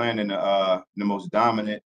 You're playing in the most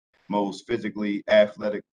dominant, most physically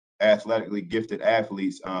athletically gifted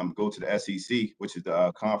athletes go to the SEC, which is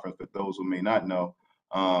the conference for those who may not know.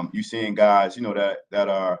 You're seeing guys, that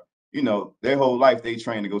are, their whole life they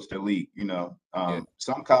train to go to the league. Yeah,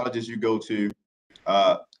 Some colleges you go to,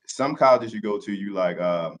 uh, you like,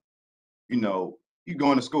 you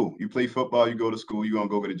going to school, you play football, you go to school, you're gonna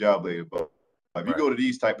go get a job later. But if you right. go to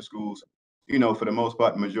these type of schools, for the most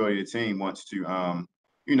part, the majority of the team wants to,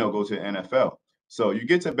 go to the NFL. So you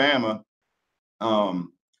get to Bama.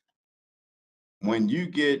 Um, when you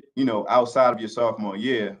get, outside of your sophomore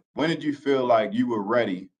year, when did you feel like you were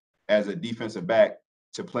ready as a defensive back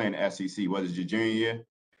to play in the SEC? Was it your junior year?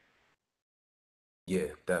 Yeah,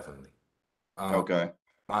 definitely. Um, Okay.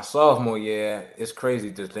 my sophomore year, it's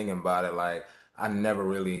crazy just thinking about it. Like I never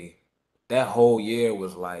really that whole year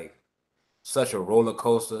was like such a roller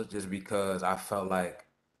coaster just because I felt like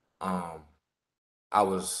um I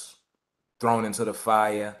was thrown into the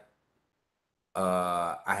fire.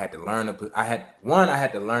 I had to learn I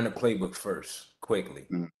had to learn the playbook first quickly.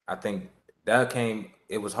 Mm-hmm. I think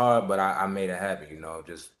it was hard, but I made it happen,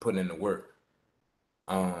 just putting in the work.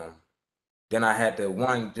 Um Then I had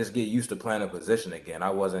to just get used to playing a position again.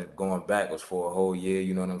 I wasn't going backwards for a whole year,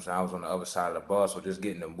 you know what I'm saying? I was on the other side of the ball, so just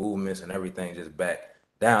getting the movements and everything just back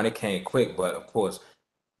down. It came quick, but of course,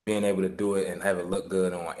 being able to do it and have it look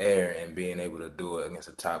good on air and being able to do it against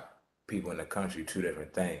the top people in the country, two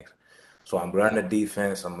different things. So I'm learning the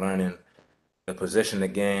defense, I'm learning the position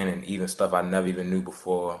again, and even stuff I never even knew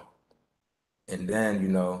before. And then,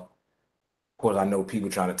 of course, I know people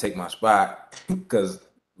trying to take my spot because,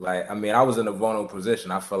 like, I mean, I was in a vulnerable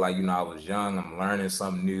position. I felt like, I was young. I'm learning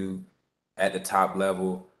something new at the top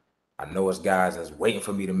level. I know it's guys that's waiting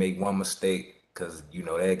for me to make one mistake because,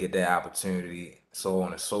 they'll get that opportunity, so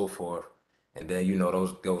on and so forth. And then,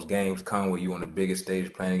 those games come where you on the biggest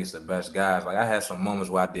stage playing against the best guys. Like, I had some moments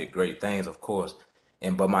where I did great things, of course,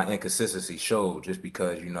 but my inconsistency showed just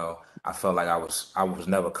because, I felt like I was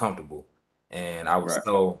never comfortable. And Right.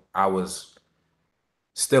 I was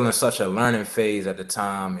still in such a learning phase at the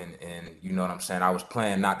time, and you know what I'm saying, I was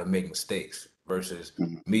playing not to make mistakes versus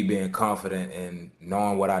Mm-hmm. me being confident and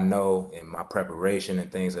knowing what I know and my preparation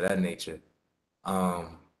and things of that nature.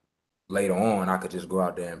 um Later on I could just go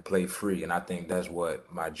out there and play free, and I think that's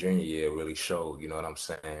what my junior year really showed, you know what I'm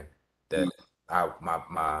saying, that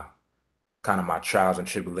my kind of my trials and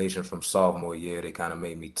tribulations from sophomore year, they kind of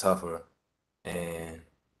made me tougher, and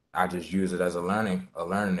I just use it as a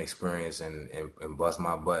learning experience, and bust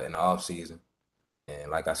my butt in the off season.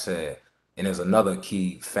 And like I said, and there's another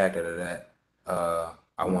key factor to that.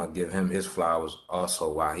 I want to give him his flowers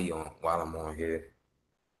also while I'm on here.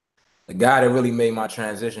 The guy that really made my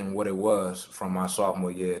transition what it was from my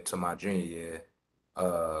sophomore year to my junior year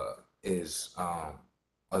is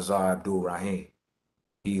Azar Abdul Rahim.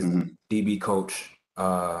 He's Mm-hmm. DB coach,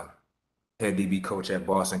 head DB coach at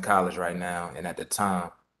Boston College right now, and at the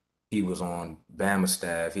time he was on Bama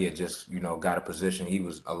staff. He had just, got a position. He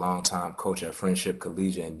was a longtime coach at Friendship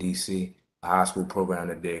Collegiate in DC, a high school program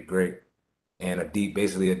that did great, and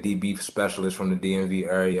basically a DB specialist from the DMV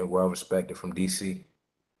area, well respected from DC.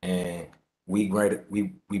 And we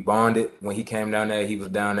bonded when he came down there. He was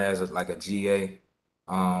down there as like a GA,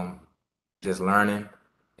 um, just learning,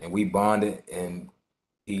 and we bonded. And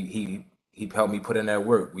he helped me put in that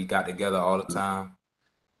work. We got together all the time,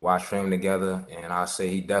 watched film together, and I say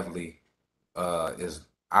he definitely is,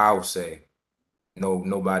 I would say,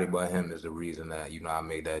 nobody but him is the reason that I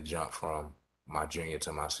made that jump from my junior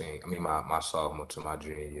to my senior. I mean my sophomore to my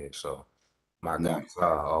junior year. So my guy, Nice. I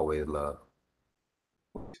always love.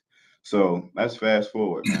 So let's fast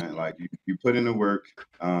forward, man. Like you put in the work,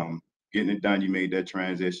 um, getting it done. You made that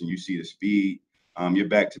transition. You see the speed. You're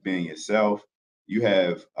back to being yourself. You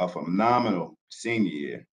have a phenomenal senior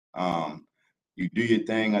year. You do your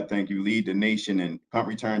thing. I think you lead the nation in punt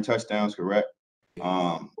return touchdowns, correct?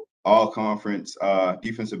 Um, all conference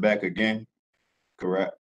defensive back again,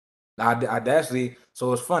 correct? I actually,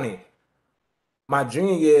 so it's funny. My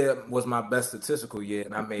junior year was my best statistical year,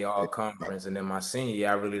 and I made all Right. conference. And then my senior year,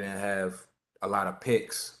 I really didn't have a lot of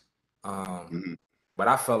picks. Um, Mm-hmm. but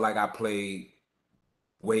I felt like I played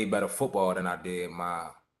way better football than I did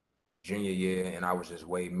junior year, and I was just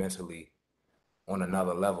way mentally on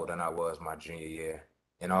another level than I was my junior year.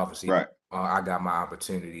 And obviously, Right. I got my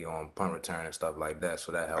opportunity on punt return and stuff like that,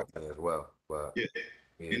 so that Right. helped me as well. But Yeah.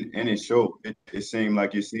 yeah, And it showed. It seemed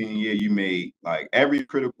like your senior year, you made like every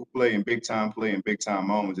critical play and big time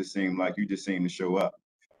moments. It seemed like you just seemed to show up,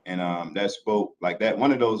 and that spoke like that.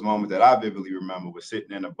 One of those moments that I vividly remember was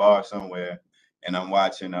sitting in a bar somewhere, and I'm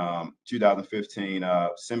watching 2015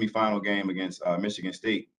 semifinal game against Michigan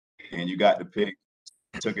State, and you got the pick,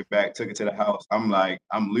 took it back, took it to the house. I'm like,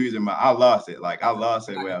 I'm losing my. I lost it. Like I lost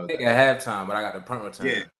it I where got I was the at. pick at halftime, but I got the punt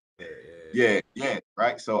Yeah, return. Yeah, yeah. yeah.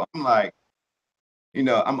 Right. So I'm like,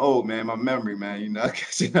 I'm old, man. My memory, man,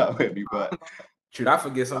 catching up with me, but. Shoot, I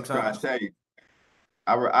forget I'm trying to sometimes. tell you,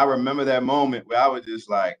 I remember that moment where I was just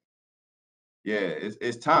like, yeah,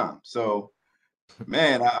 it's time. So,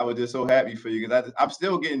 man, I was just so happy for you because I'm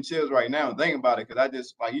still getting chills right now thinking about it because I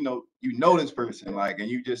just like you know this person like and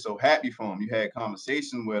you just so happy for him. You had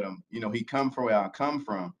conversation with him. He come from where I come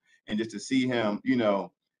from, and just to see him,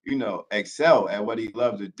 excel at what he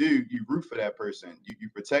loves to do, you root for that person. You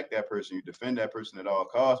protect that person. You defend that person at all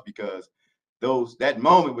costs because that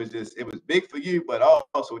moment was just it was big for you, but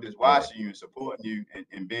also just Yeah, watching you and supporting you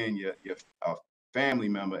and being your family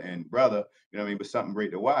member and brother. Was something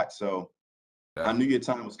great to watch. So I knew definitely. your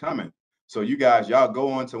time was coming. So you guys, y'all go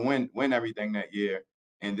on to win everything that year,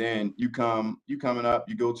 and then you coming up.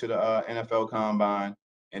 You go to the NFL Combine,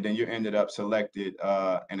 and then you ended up selected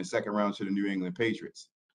in the second round to the New England Patriots.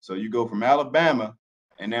 So you go from Alabama,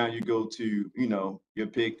 and now you go to you're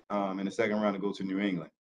picked in the second round to go to New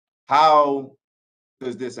England. How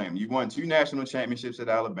does this aim? You won 2 national championships at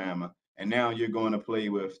Alabama, and now you're going to play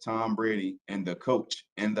with Tom Brady and the coach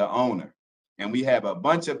and the owner. And we have a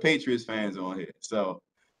bunch of Patriots fans on here. So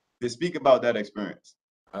to speak about that experience.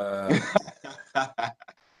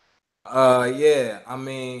 Uh, yeah. I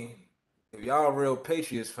mean, if y'all real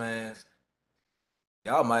Patriots fans,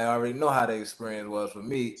 y'all might already know how the experience was for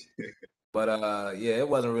me. But yeah, it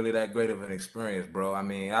wasn't really that great of an experience, bro. I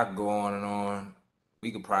mean, I could go on and on.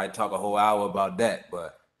 We could probably talk a whole hour about that,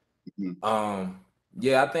 but Mhm,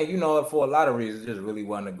 yeah, I think for a lot of reasons, it just really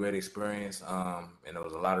wasn't a great experience. And there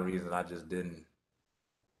was a lot of reasons I just didn't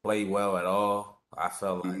play well at all. I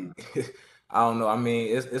felt mhm, like I don't know. I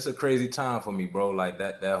mean, it's a crazy time for me, bro. Like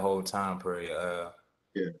that whole time period.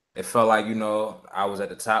 yeah. It felt like I was at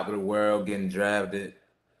the top of the world, getting drafted,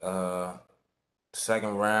 uh,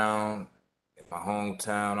 second round in my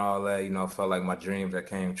hometown, all that. Felt like my dreams that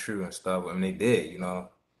came true and stuff. I mean, they did.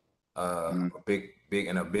 Mhm, A big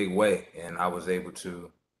in a big way, and I was able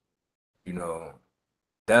to, you know,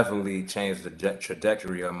 definitely change the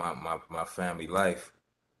trajectory of my family life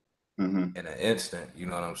mhm, in an instant. You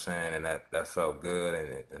know what I'm saying? And that felt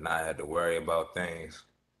good, and I had to worry about things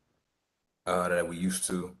that we used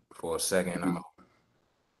to for a second. mhm,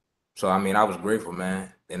 So I mean, I was grateful,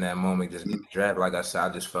 man, in that moment, just mhm, getting drafted. Like I said, I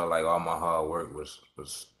just felt like all my hard work was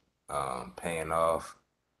paying off.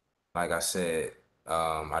 Like I said,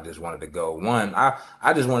 I just wanted to go.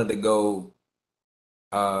 I just wanted to go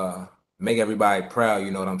uh make everybody proud.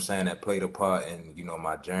 You know what I'm saying? That played a part in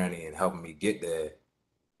my journey and helping me get there.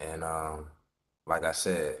 And like I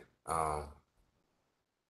said,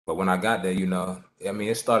 but when I got there, I mean,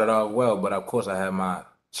 it started off well, but of course I had my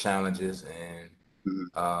challenges and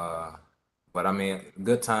mhm. uh but I mean,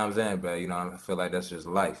 good times and bad, I feel like that's just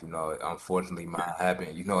life, unfortunately mine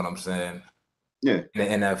happened, you know what I'm saying, Yeah. in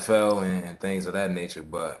the NFL and things of that nature,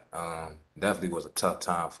 but definitely was a tough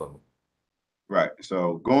time for me. Right.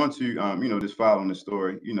 So going to just following the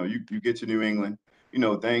story, you get to New England,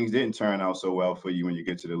 things didn't turn out so well for you when you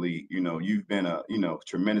get to the league. You've been a,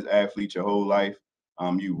 tremendous athlete your whole life.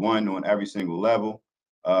 You won on every single level.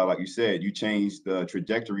 Like you said, you changed the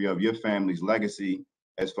trajectory of your family's legacy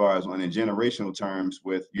as far as on in generational terms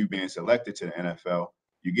with you being selected to the NFL.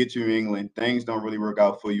 You get to New England, things don't really work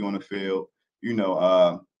out for you on the field,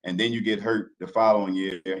 and then you get hurt the following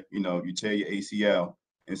year, you tear your ACL,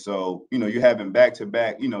 and so, you're having back to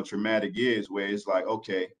back, traumatic years where it's like,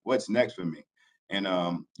 okay, what's next for me? And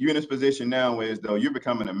you're in this position now where as though you're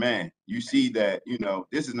becoming a man. You see that,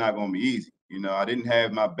 this is not going to be easy. I didn't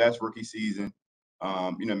have my best rookie season. What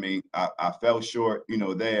I mean? I fell short,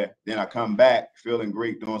 there. Then I come back feeling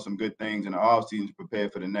great, doing some good things in the offseason to prepare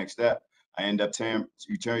for the next step. I end up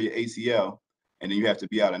you tear your ACL, and then you have to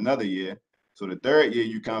be out another year. So the third year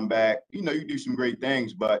you come back, you do some great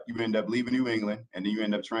things, but you end up leaving New England and then you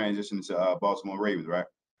end up transitioning to Baltimore Ravens, right?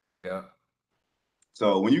 Yeah.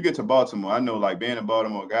 So when you get to Baltimore, I know like being a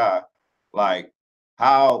Baltimore guy, like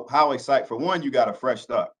how excited for one, you got a fresh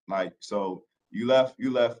start. Like, so You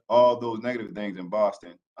left all those negative things in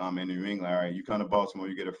Boston, in New England. All right, you come to Baltimore,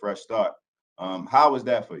 you get a fresh start. How was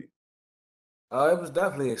that for you? It was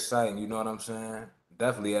definitely exciting, you know what I'm saying?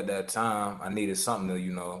 Definitely at that time, I needed something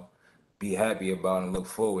to, be happy about and look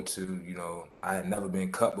forward to. I had never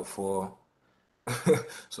been cut before.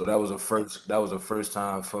 So that was a first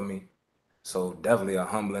time for me. So definitely a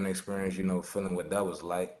humbling experience, feeling what that was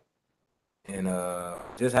like. And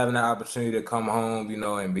just having the opportunity to come home,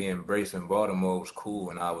 and be embraced in Baltimore was cool,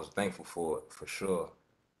 and I was thankful for it for sure.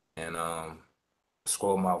 And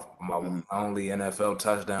scored my Hmm. only NFL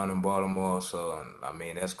touchdown in Baltimore, so I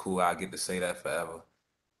mean that's cool. I get to say that forever.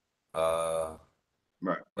 Uh,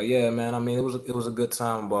 Right. but yeah, man, I mean it was a good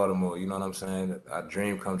time in Baltimore. You know what I'm saying? A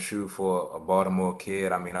dream come true for a Baltimore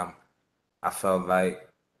kid. I mean, I felt like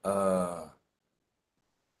uh,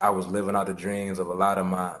 I was living out the dreams of a lot of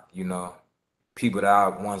my, people that I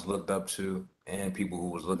once looked up to and people who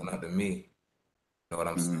was looking up to me. You know what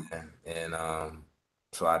I'm Hmm. saying? And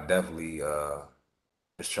so I definitely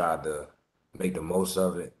just tried to make the most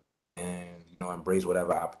of it and, embrace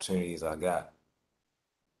whatever opportunities I got.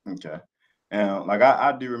 Okay. And like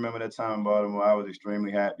I do remember that time in Baltimore, I was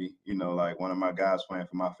extremely happy. Like one of my guys playing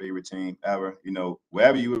for my favorite team ever.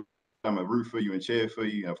 Wherever you were, I'm a root for you and cheer for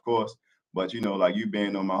you, of course. But like you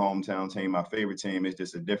being on my hometown team, my favorite team, it's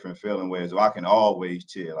just a different feeling. Whereas I can always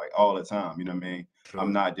cheer like all the time. You know what I mean? I'm True.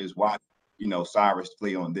 not just watching, Cyrus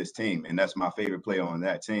play on this team, and that's my favorite player on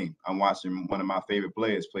that team. I'm watching one of my favorite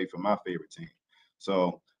players play for my favorite team.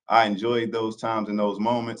 So I enjoyed those times and those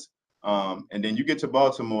moments. And then you get to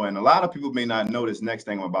Baltimore, and a lot of people may not know this next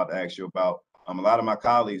thing I'm about to ask you about. A lot of my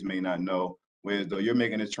colleagues may not know, whereas though you're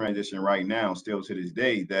making this transition right now, still to this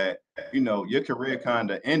day, that your career kind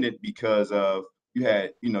of ended because of you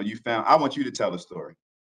found. I want you to tell the story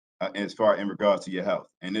as far in regards to your health,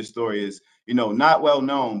 and this story is not well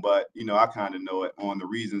known, but I kind of know it on the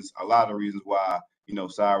reasons, a lot of reasons why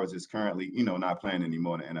Cyrus is currently not playing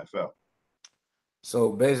anymore in the NFL.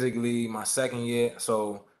 So basically my second year,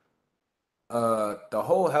 so the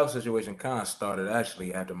whole health situation kind of started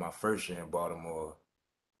actually after my first year in Baltimore,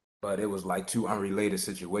 but it was like two unrelated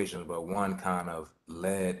situations, but one kind of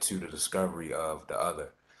led to the discovery of the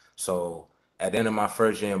other. So at the end of my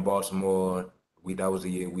first year in Baltimore, we that was the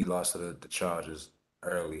year we lost to the Chargers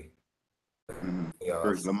early. Hmm.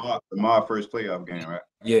 First Playoffs. Lamar first playoff game, right?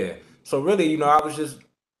 Yeah. So really, I was just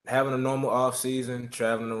having a normal off season,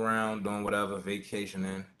 traveling around, doing whatever,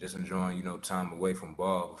 vacationing, just enjoying, time away from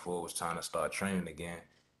ball before it was time to start training again.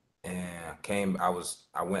 And I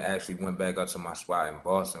went back up to my spot in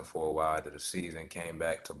Boston for a while after the season, came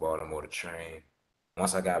back to Baltimore to train.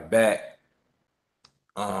 Once I got back,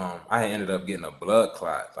 I ended up getting a blood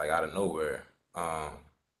clot like out of nowhere. Um,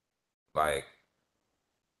 like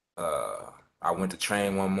uh I went to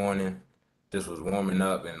train one morning, just was warming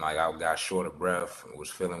up and like I got short of breath, was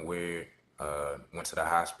feeling weird. Went to the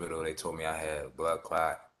hospital, they told me I had a blood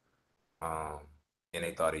clot. Um, and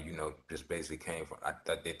they thought it, just basically came from,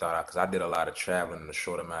 they thought because I did a lot of traveling in a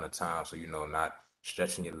short amount of time. So, not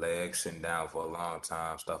stretching your legs, sitting down for a long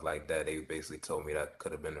time, stuff like that. They basically told me that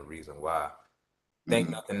could have been the reason why. Think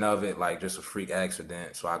Hmm. nothing of it, like just a freak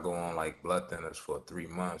accident. So I go on like blood thinners for 3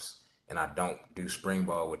 months and I don't do spring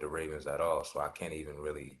ball with the Ravens at all. So I can't even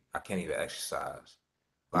exercise.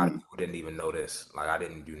 A lot of Hmm. people didn't even know this. Like I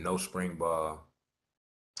didn't do no spring ball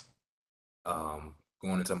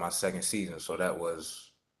going into my second season. So that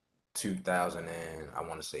was 2000 and I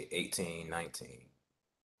want to say 18, 19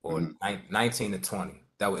 or Hmm. 19 to 20.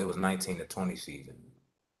 It was 19 to 20 season,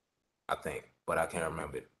 I think, but I can't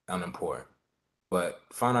remember it. Unimportant. But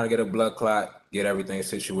find out I get a blood clot, get everything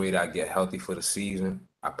situated. I get healthy for the season.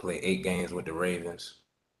 I play 8 games with the Ravens,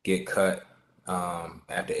 get cut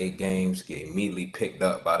after 8 games, get immediately picked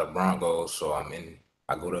up by the Broncos. So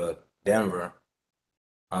I go to Denver,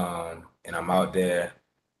 and I'm out there.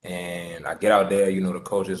 And I get out there, the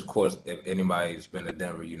coaches, of course, if anybody's been to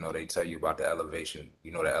Denver, they tell you about the elevation.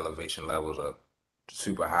 The elevation levels are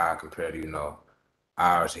super high compared to,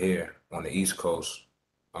 ours here on the East Coast.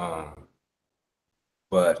 Um,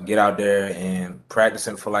 but get out there and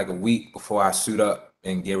practicing for like a week before I suit up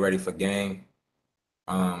and get ready for game.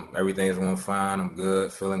 Everything's going fine. I'm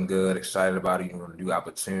good, feeling good, excited about it. New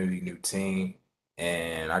opportunity, new team,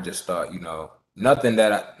 and I just thought,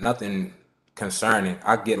 nothing concerning.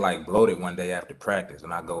 I get like bloated one day after practice,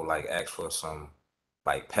 and I go like ask for some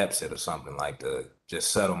like Pepsi or something like to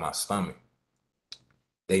just settle my stomach.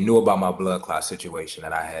 They knew about my blood clot situation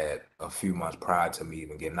that I had a few months prior to me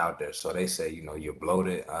even getting out there, so they say, you're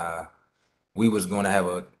bloated. We was going to have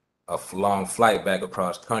a long flight back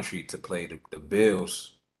across country to play the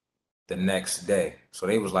Bills the next day. So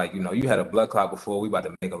they was like, you had a blood clot before, we about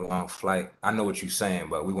to make a long flight. I know what you're saying,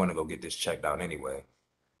 but we want to go get this checked out anyway.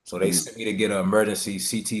 So they sent me to get an emergency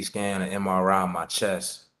CT scan, an MRI on my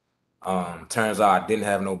chest. Turns out I didn't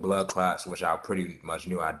have no blood clots, which I pretty much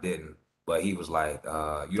knew I didn't. But he was like,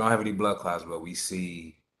 you don't have any blood clots, but we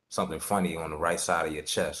see something funny on the right side of your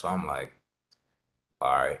chest. So I'm like,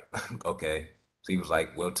 all right, okay. So he was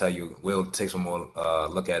like, we'll take some more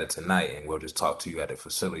look at it tonight and we'll just talk to you at the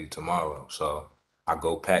facility tomorrow. So I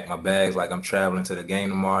go pack my bags like I'm traveling to the game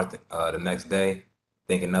tomorrow, the next day,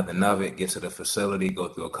 thinking nothing of it, get to the facility, go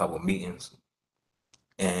through a couple meetings,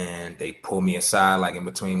 and they pull me aside like in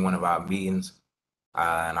between one of our meetings.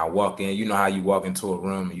 And I walk in, you know how you walk into a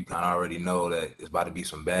room and you kind of already know that it's about to be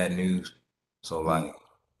some bad news. So like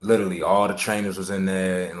literally all the trainers was in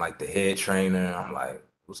there and like the head trainer. I'm like,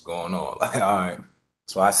 what's going on? Like, all right.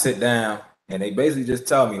 So I sit down and they basically just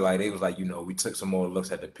tell me like, they was like, we took some more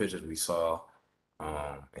looks at the pictures we saw.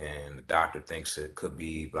 And the doctor thinks it could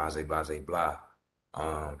be blase, blase, blah.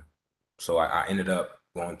 So I ended up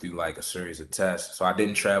going through like a series of tests. So I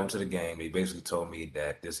didn't travel to the game. They basically told me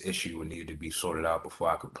that this issue would need to be sorted out before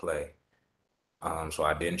I could play. So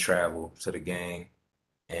I didn't travel to the game.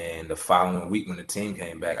 And the following week when the team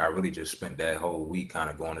came back, I really just spent that whole week kind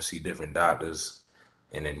of going to see different doctors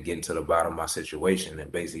and then getting to the bottom of my situation.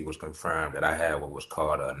 And basically was confirmed that I had what was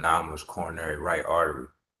called an anomalous coronary right artery.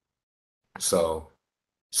 So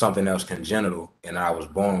something else congenital and I was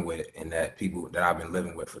born with, and that people that I've been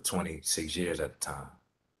living with for 26 years at the time.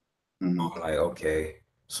 I'm like, okay.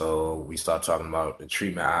 So we start talking about the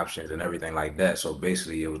treatment options and everything like that. So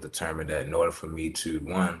basically it was determined that in order for me to,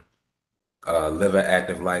 one, live an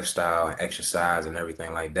active lifestyle and exercise and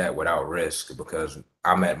everything like that without risk, because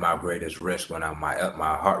I'm at my greatest risk when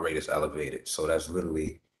my heart rate is elevated. So that's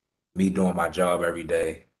literally me doing my job every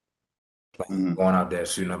day, going out there,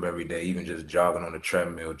 shooting up every day, even just jogging on the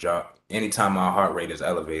treadmill, anytime my heart rate is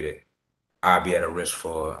elevated, I'd be at a risk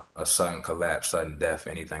for a sudden collapse, sudden death,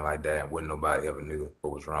 anything like that. And wouldn't nobody ever knew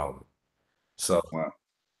what was wrong with me. So Wow.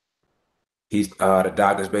 the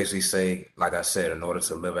doctors basically say, like I said, in order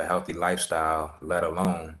to live a healthy lifestyle, let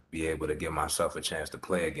alone be able to give myself a chance to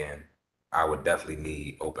play again, I would definitely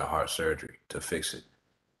need open heart surgery to fix it.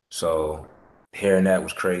 So hearing that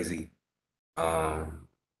was crazy.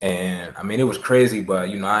 And I mean, it was crazy, but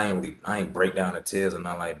I ain't break down to tears or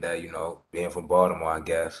nothing like that. Being from Baltimore, I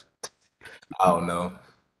guess. I don't know.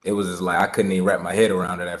 It was just like I couldn't even wrap my head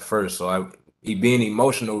around it at first. So being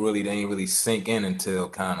emotional really didn't really sink in until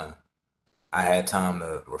kind of I had time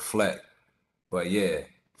to reflect. But yeah,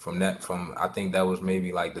 from I think that was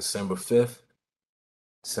maybe like December 5th,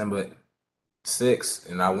 December 6th,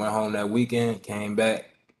 and I went home that weekend, came back,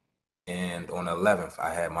 and on the 11th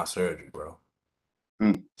I had my surgery, bro.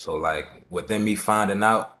 So like within me finding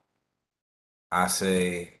out, I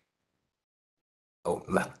say,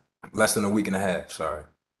 less than a week and a half. Sorry,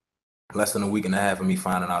 less than a week and a half of me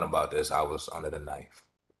finding out about this, I was under the knife.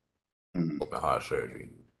 Open heart surgery,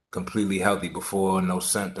 completely healthy before, no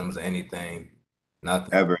symptoms or anything,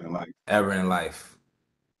 nothing Ever in life. ever in life.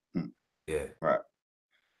 Yeah. Right.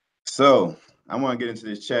 So I want to get into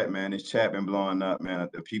this chat, man. This chat been blowing up, man.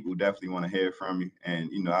 The people definitely want to hear from you. And,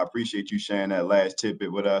 I appreciate you sharing that last tidbit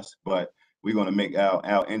with us, but we're going to make our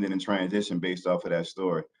ending and transition based off of that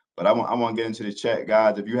story. But I want to get into the chat,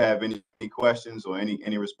 guys. If you have any questions or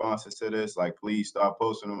any responses to this, like, please start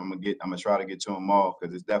posting them. I'm gonna try to get to them all,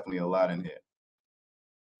 because there's definitely a lot in here.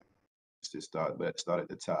 Let's just start at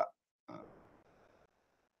the top.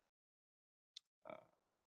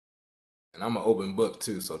 And I'm an open book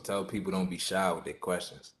too, so tell people don't be shy with their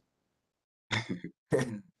questions.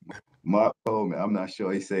 Mark Coleman, I'm not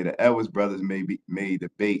sure. He say the Edwards brothers may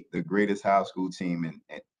debate the greatest high school team in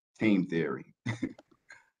team theory.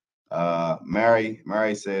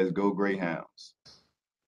 Mary says, go Greyhounds.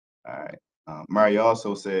 All right. Mary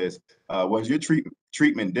also says, was your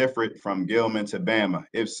treatment different from Gilman to Bama?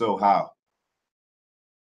 If so, how?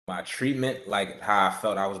 My treatment, like how I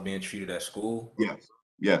felt I was being treated at school? Yes.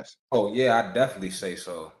 Yes. Oh yeah, I definitely say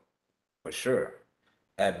so. For sure.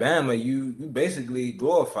 At Bama, you basically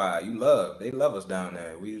glorified. They love us down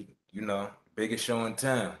there. We, biggest show in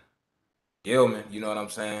town. Gilman, you know what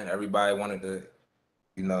I'm saying? Everybody wanted to,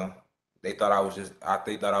 you know, they thought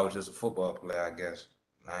they thought I was just a football player, I guess.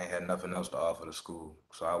 I ain't had nothing else to offer the school.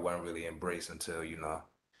 So I wasn't really embraced until,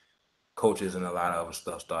 coaches and a lot of other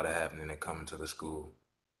stuff started happening and coming to the school.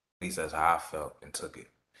 At least that's how I felt and took it.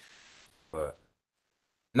 But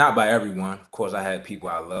not by everyone. Of course, I had people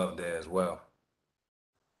I loved there as well.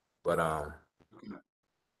 But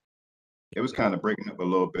it was kind of breaking up a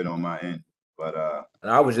little bit on my end. But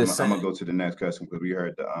And I was I'm just I'm saying, gonna go to the next question because we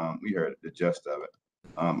heard the gist of it.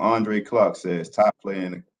 Andre Clark says top player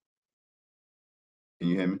in the, can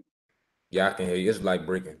you hear me? yeah, I can hear you. It's like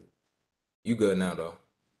breaking. You good now though?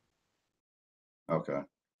 Okay.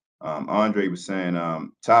 Andre was saying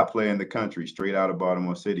top player in the country, straight out of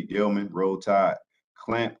Baltimore City, Gilman, Roll Tide,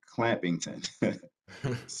 Clampington.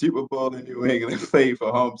 Super Bowl in New England, played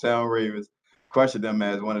for hometown Ravens, crushing them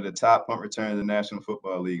as one of the top punt returners in the National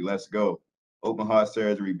Football League. Let's go. Open heart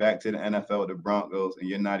surgery, back to the NFL, the Broncos, and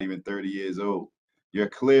you're not even 30 years old. You're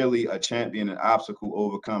clearly a champion and obstacle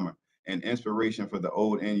overcomer, an inspiration for the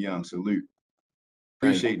old and young. Salute.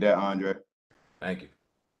 Thank you. Appreciate that, Andre. Thank you.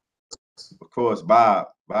 Of course, Bob.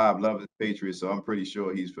 Bob loves the Patriots, so I'm pretty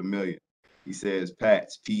sure he's familiar. He says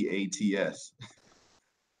Pats, Pats. Yeah,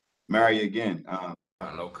 Mary again.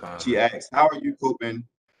 no She comment. asks, "How are you coping?"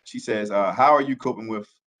 She says, "How are you coping with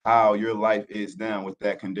how your life is now with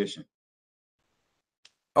that condition?"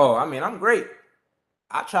 Oh, I mean, I'm great.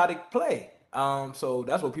 I try to play. So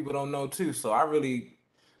that's what people don't know too. So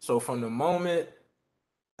from the moment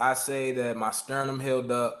I say that my sternum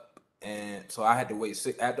healed up, and so I had to wait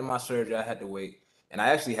after my surgery. I had to wait, and I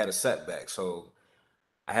actually had a setback. So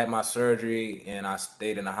I had my surgery, and I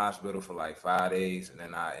stayed in the hospital for like 5 days, and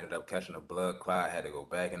then I ended up catching a blood clot. I had to go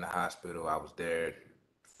back in the hospital. I was there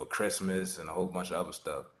for Christmas and a whole bunch of other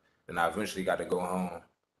stuff. Then I eventually got to go home.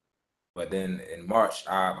 But then in March,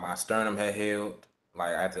 my sternum had healed.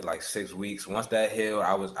 Like after like 6 weeks, once that healed,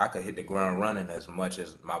 I could hit the ground running as much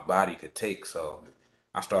as my body could take. So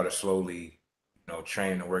I started slowly,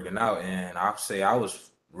 training and working out, and I'll say I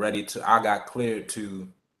was ready to. I got cleared to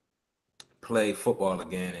play football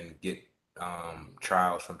again and get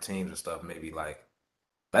trials from teams and stuff. Maybe like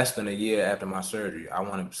less than a year after my surgery. I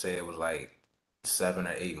want to say it was like 7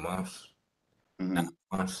 or 8 months, Hmm.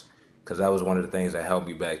 months, because that was one of the things that held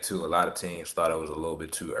me back too. A lot of teams thought it was a little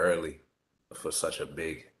bit too early for such a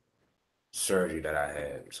big surgery that I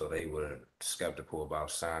had, so they were skeptical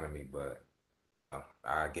about signing me. But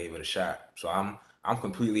I gave it a shot. So I'm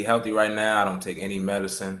completely healthy right now. I don't take any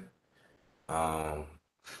medicine. Um,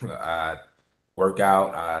 I work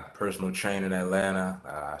out. I personal train in Atlanta.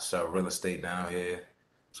 I sell real estate down here.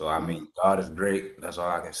 So I mean, Hmm. God is great. That's all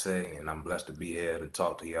I can say, and I'm blessed to be here to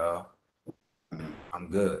talk to y'all. Hmm. I'm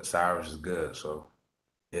good. Cyrus is good. So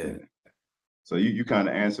yeah. Yeah. So you kind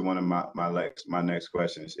of answered one of my next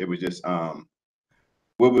questions. It was just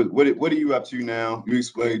what are you up to now? You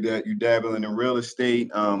explained that you dabbling in real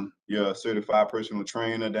estate. You're a certified personal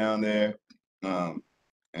trainer down there, um,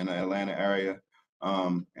 in the Atlanta area.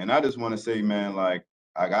 And I just want to say, man, like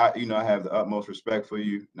I got, I have the utmost respect for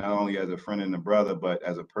you, not only as a friend and a brother, but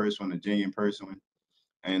as a person, a genuine person.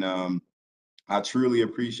 And I truly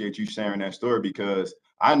appreciate you sharing that story because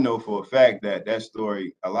I know for a fact that that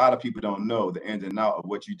story, a lot of people don't know the ins and out of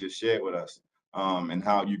what you just shared with us, and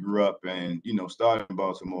how you grew up and, started in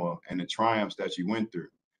Baltimore and the triumphs that you went through.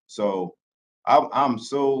 So I'm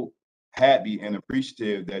so happy and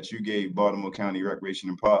appreciative that you gave Baltimore County Recreation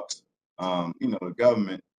and Parks, the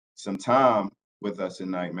government, some time with us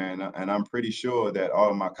tonight, man. And I'm pretty sure that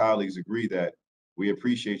all of my colleagues agree that we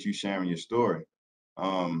appreciate you sharing your story.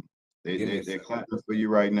 Um, they, Give me they a they're second. clapping for you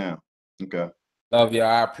right now. Okay. Love y'all.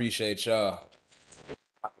 I appreciate y'all.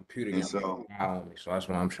 My computer And got my so, eye on me, so that's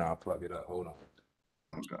why I'm trying to plug it up. Hold on.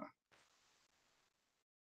 okay.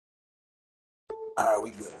 All right, we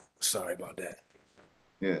good. Sorry about that.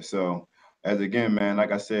 Yeah. So as again, man,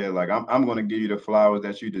 like I said, like I'm gonna give you the flowers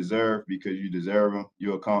that you deserve because you deserve them.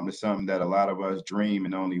 You accomplished something that a lot of us dream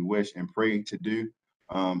and only wish and pray to do.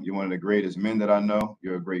 You're one of the greatest men that I know.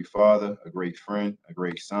 You're a great father, a great friend, a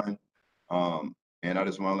great son. And I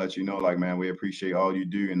just want to let you know, like, man, we appreciate all you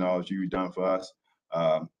do and all that you've done for us.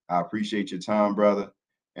 I appreciate your time, brother,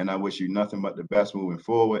 and I wish you nothing but the best moving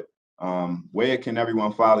forward. Where can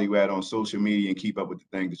everyone follow you at on social media and keep up with the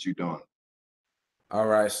things that you're doing? All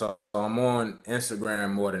right, so I'm on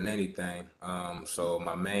Instagram more than anything. So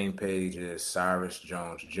my main page is Cyrus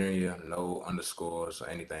Jones Jr. No underscores or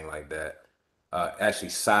anything like that. Actually,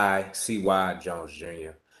 Cy Jones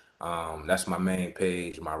Jr. That's my main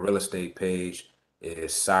page. My real estate page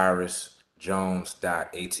is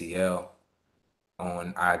CyrusJones.atl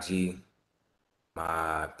on IG.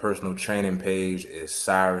 My personal training page is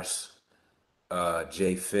Cyrus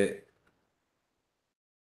J Fit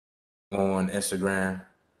on Instagram.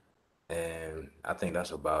 And I think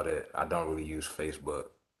that's about it. I don't really use Facebook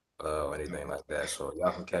or anything like that. So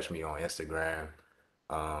y'all can catch me on Instagram.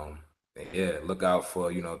 Um, and yeah, look out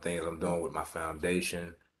for, things I'm doing with my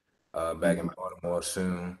foundation back in Mhm. Baltimore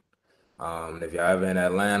soon. If y'all ever in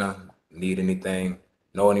Atlanta, need anything,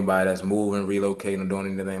 know anybody that's moving, relocating, or doing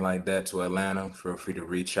anything like that to Atlanta, feel free to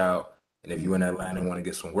reach out. And if you're in Atlanta and want to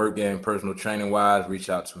get some work in, personal training wise, reach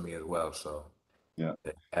out to me as well. So, Yeah.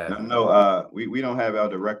 And have I it. know we don't have our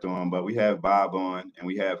director on, but we have Bob on, and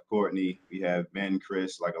we have Courtney, we have Ben,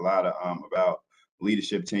 Chris, like a lot of about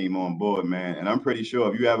leadership team on board, man. And I'm pretty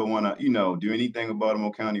sure if you ever want to, do anything with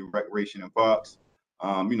Baltimore County Recreation and Parks,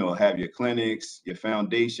 have your clinics, your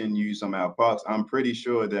foundation, use some of our parks. I'm pretty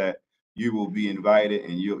sure that you will be invited,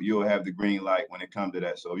 and you'll have the green light when it comes to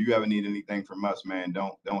that. So if you ever need anything from us, man,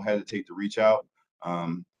 don't hesitate to reach out.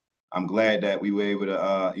 Um, I'm glad that we were able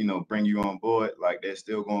to, bring you on board. Like they're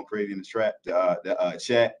still going crazy in the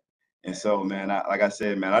chat. And so, man, like I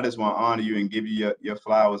said, man, I just want to honor you and give you your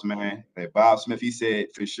flowers, man. Like Bob Smith, he said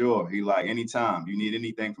for sure, he like anytime you need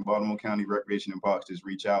anything from Baltimore County Recreation and Parks, just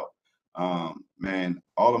reach out. Man,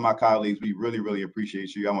 all of my colleagues, we really, really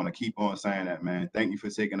appreciate you. I want to keep on saying that, man. Thank you for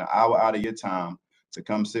taking an hour out of your time to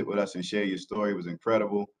come sit with us and share your story. It was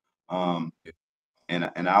incredible. Um,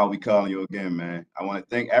 and I'll be calling you again, man. I want to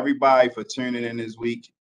thank everybody for tuning in this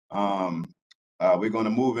week. Um, we're going to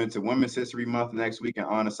move into Women's History Month next week and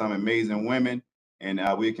honor some amazing women, and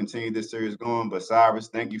we'll continue this series going. But Cyrus,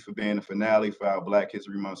 thank you for being the finale for our Black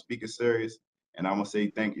History Month speaker series, and I want to say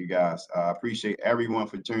thank you guys. I appreciate everyone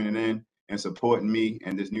for tuning in and supporting me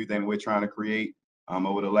and this new thing we're trying to create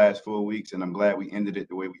over the last 4 weeks, and I'm glad we ended it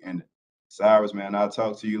the way we ended. Cyrus, man, I'll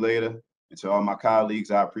talk to you later. And to all my colleagues,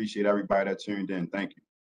 I appreciate everybody that tuned in. Thank you.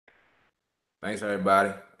 Thanks,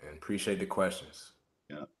 everybody, and appreciate the questions.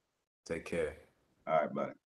 Yeah. Take care. All right, bye.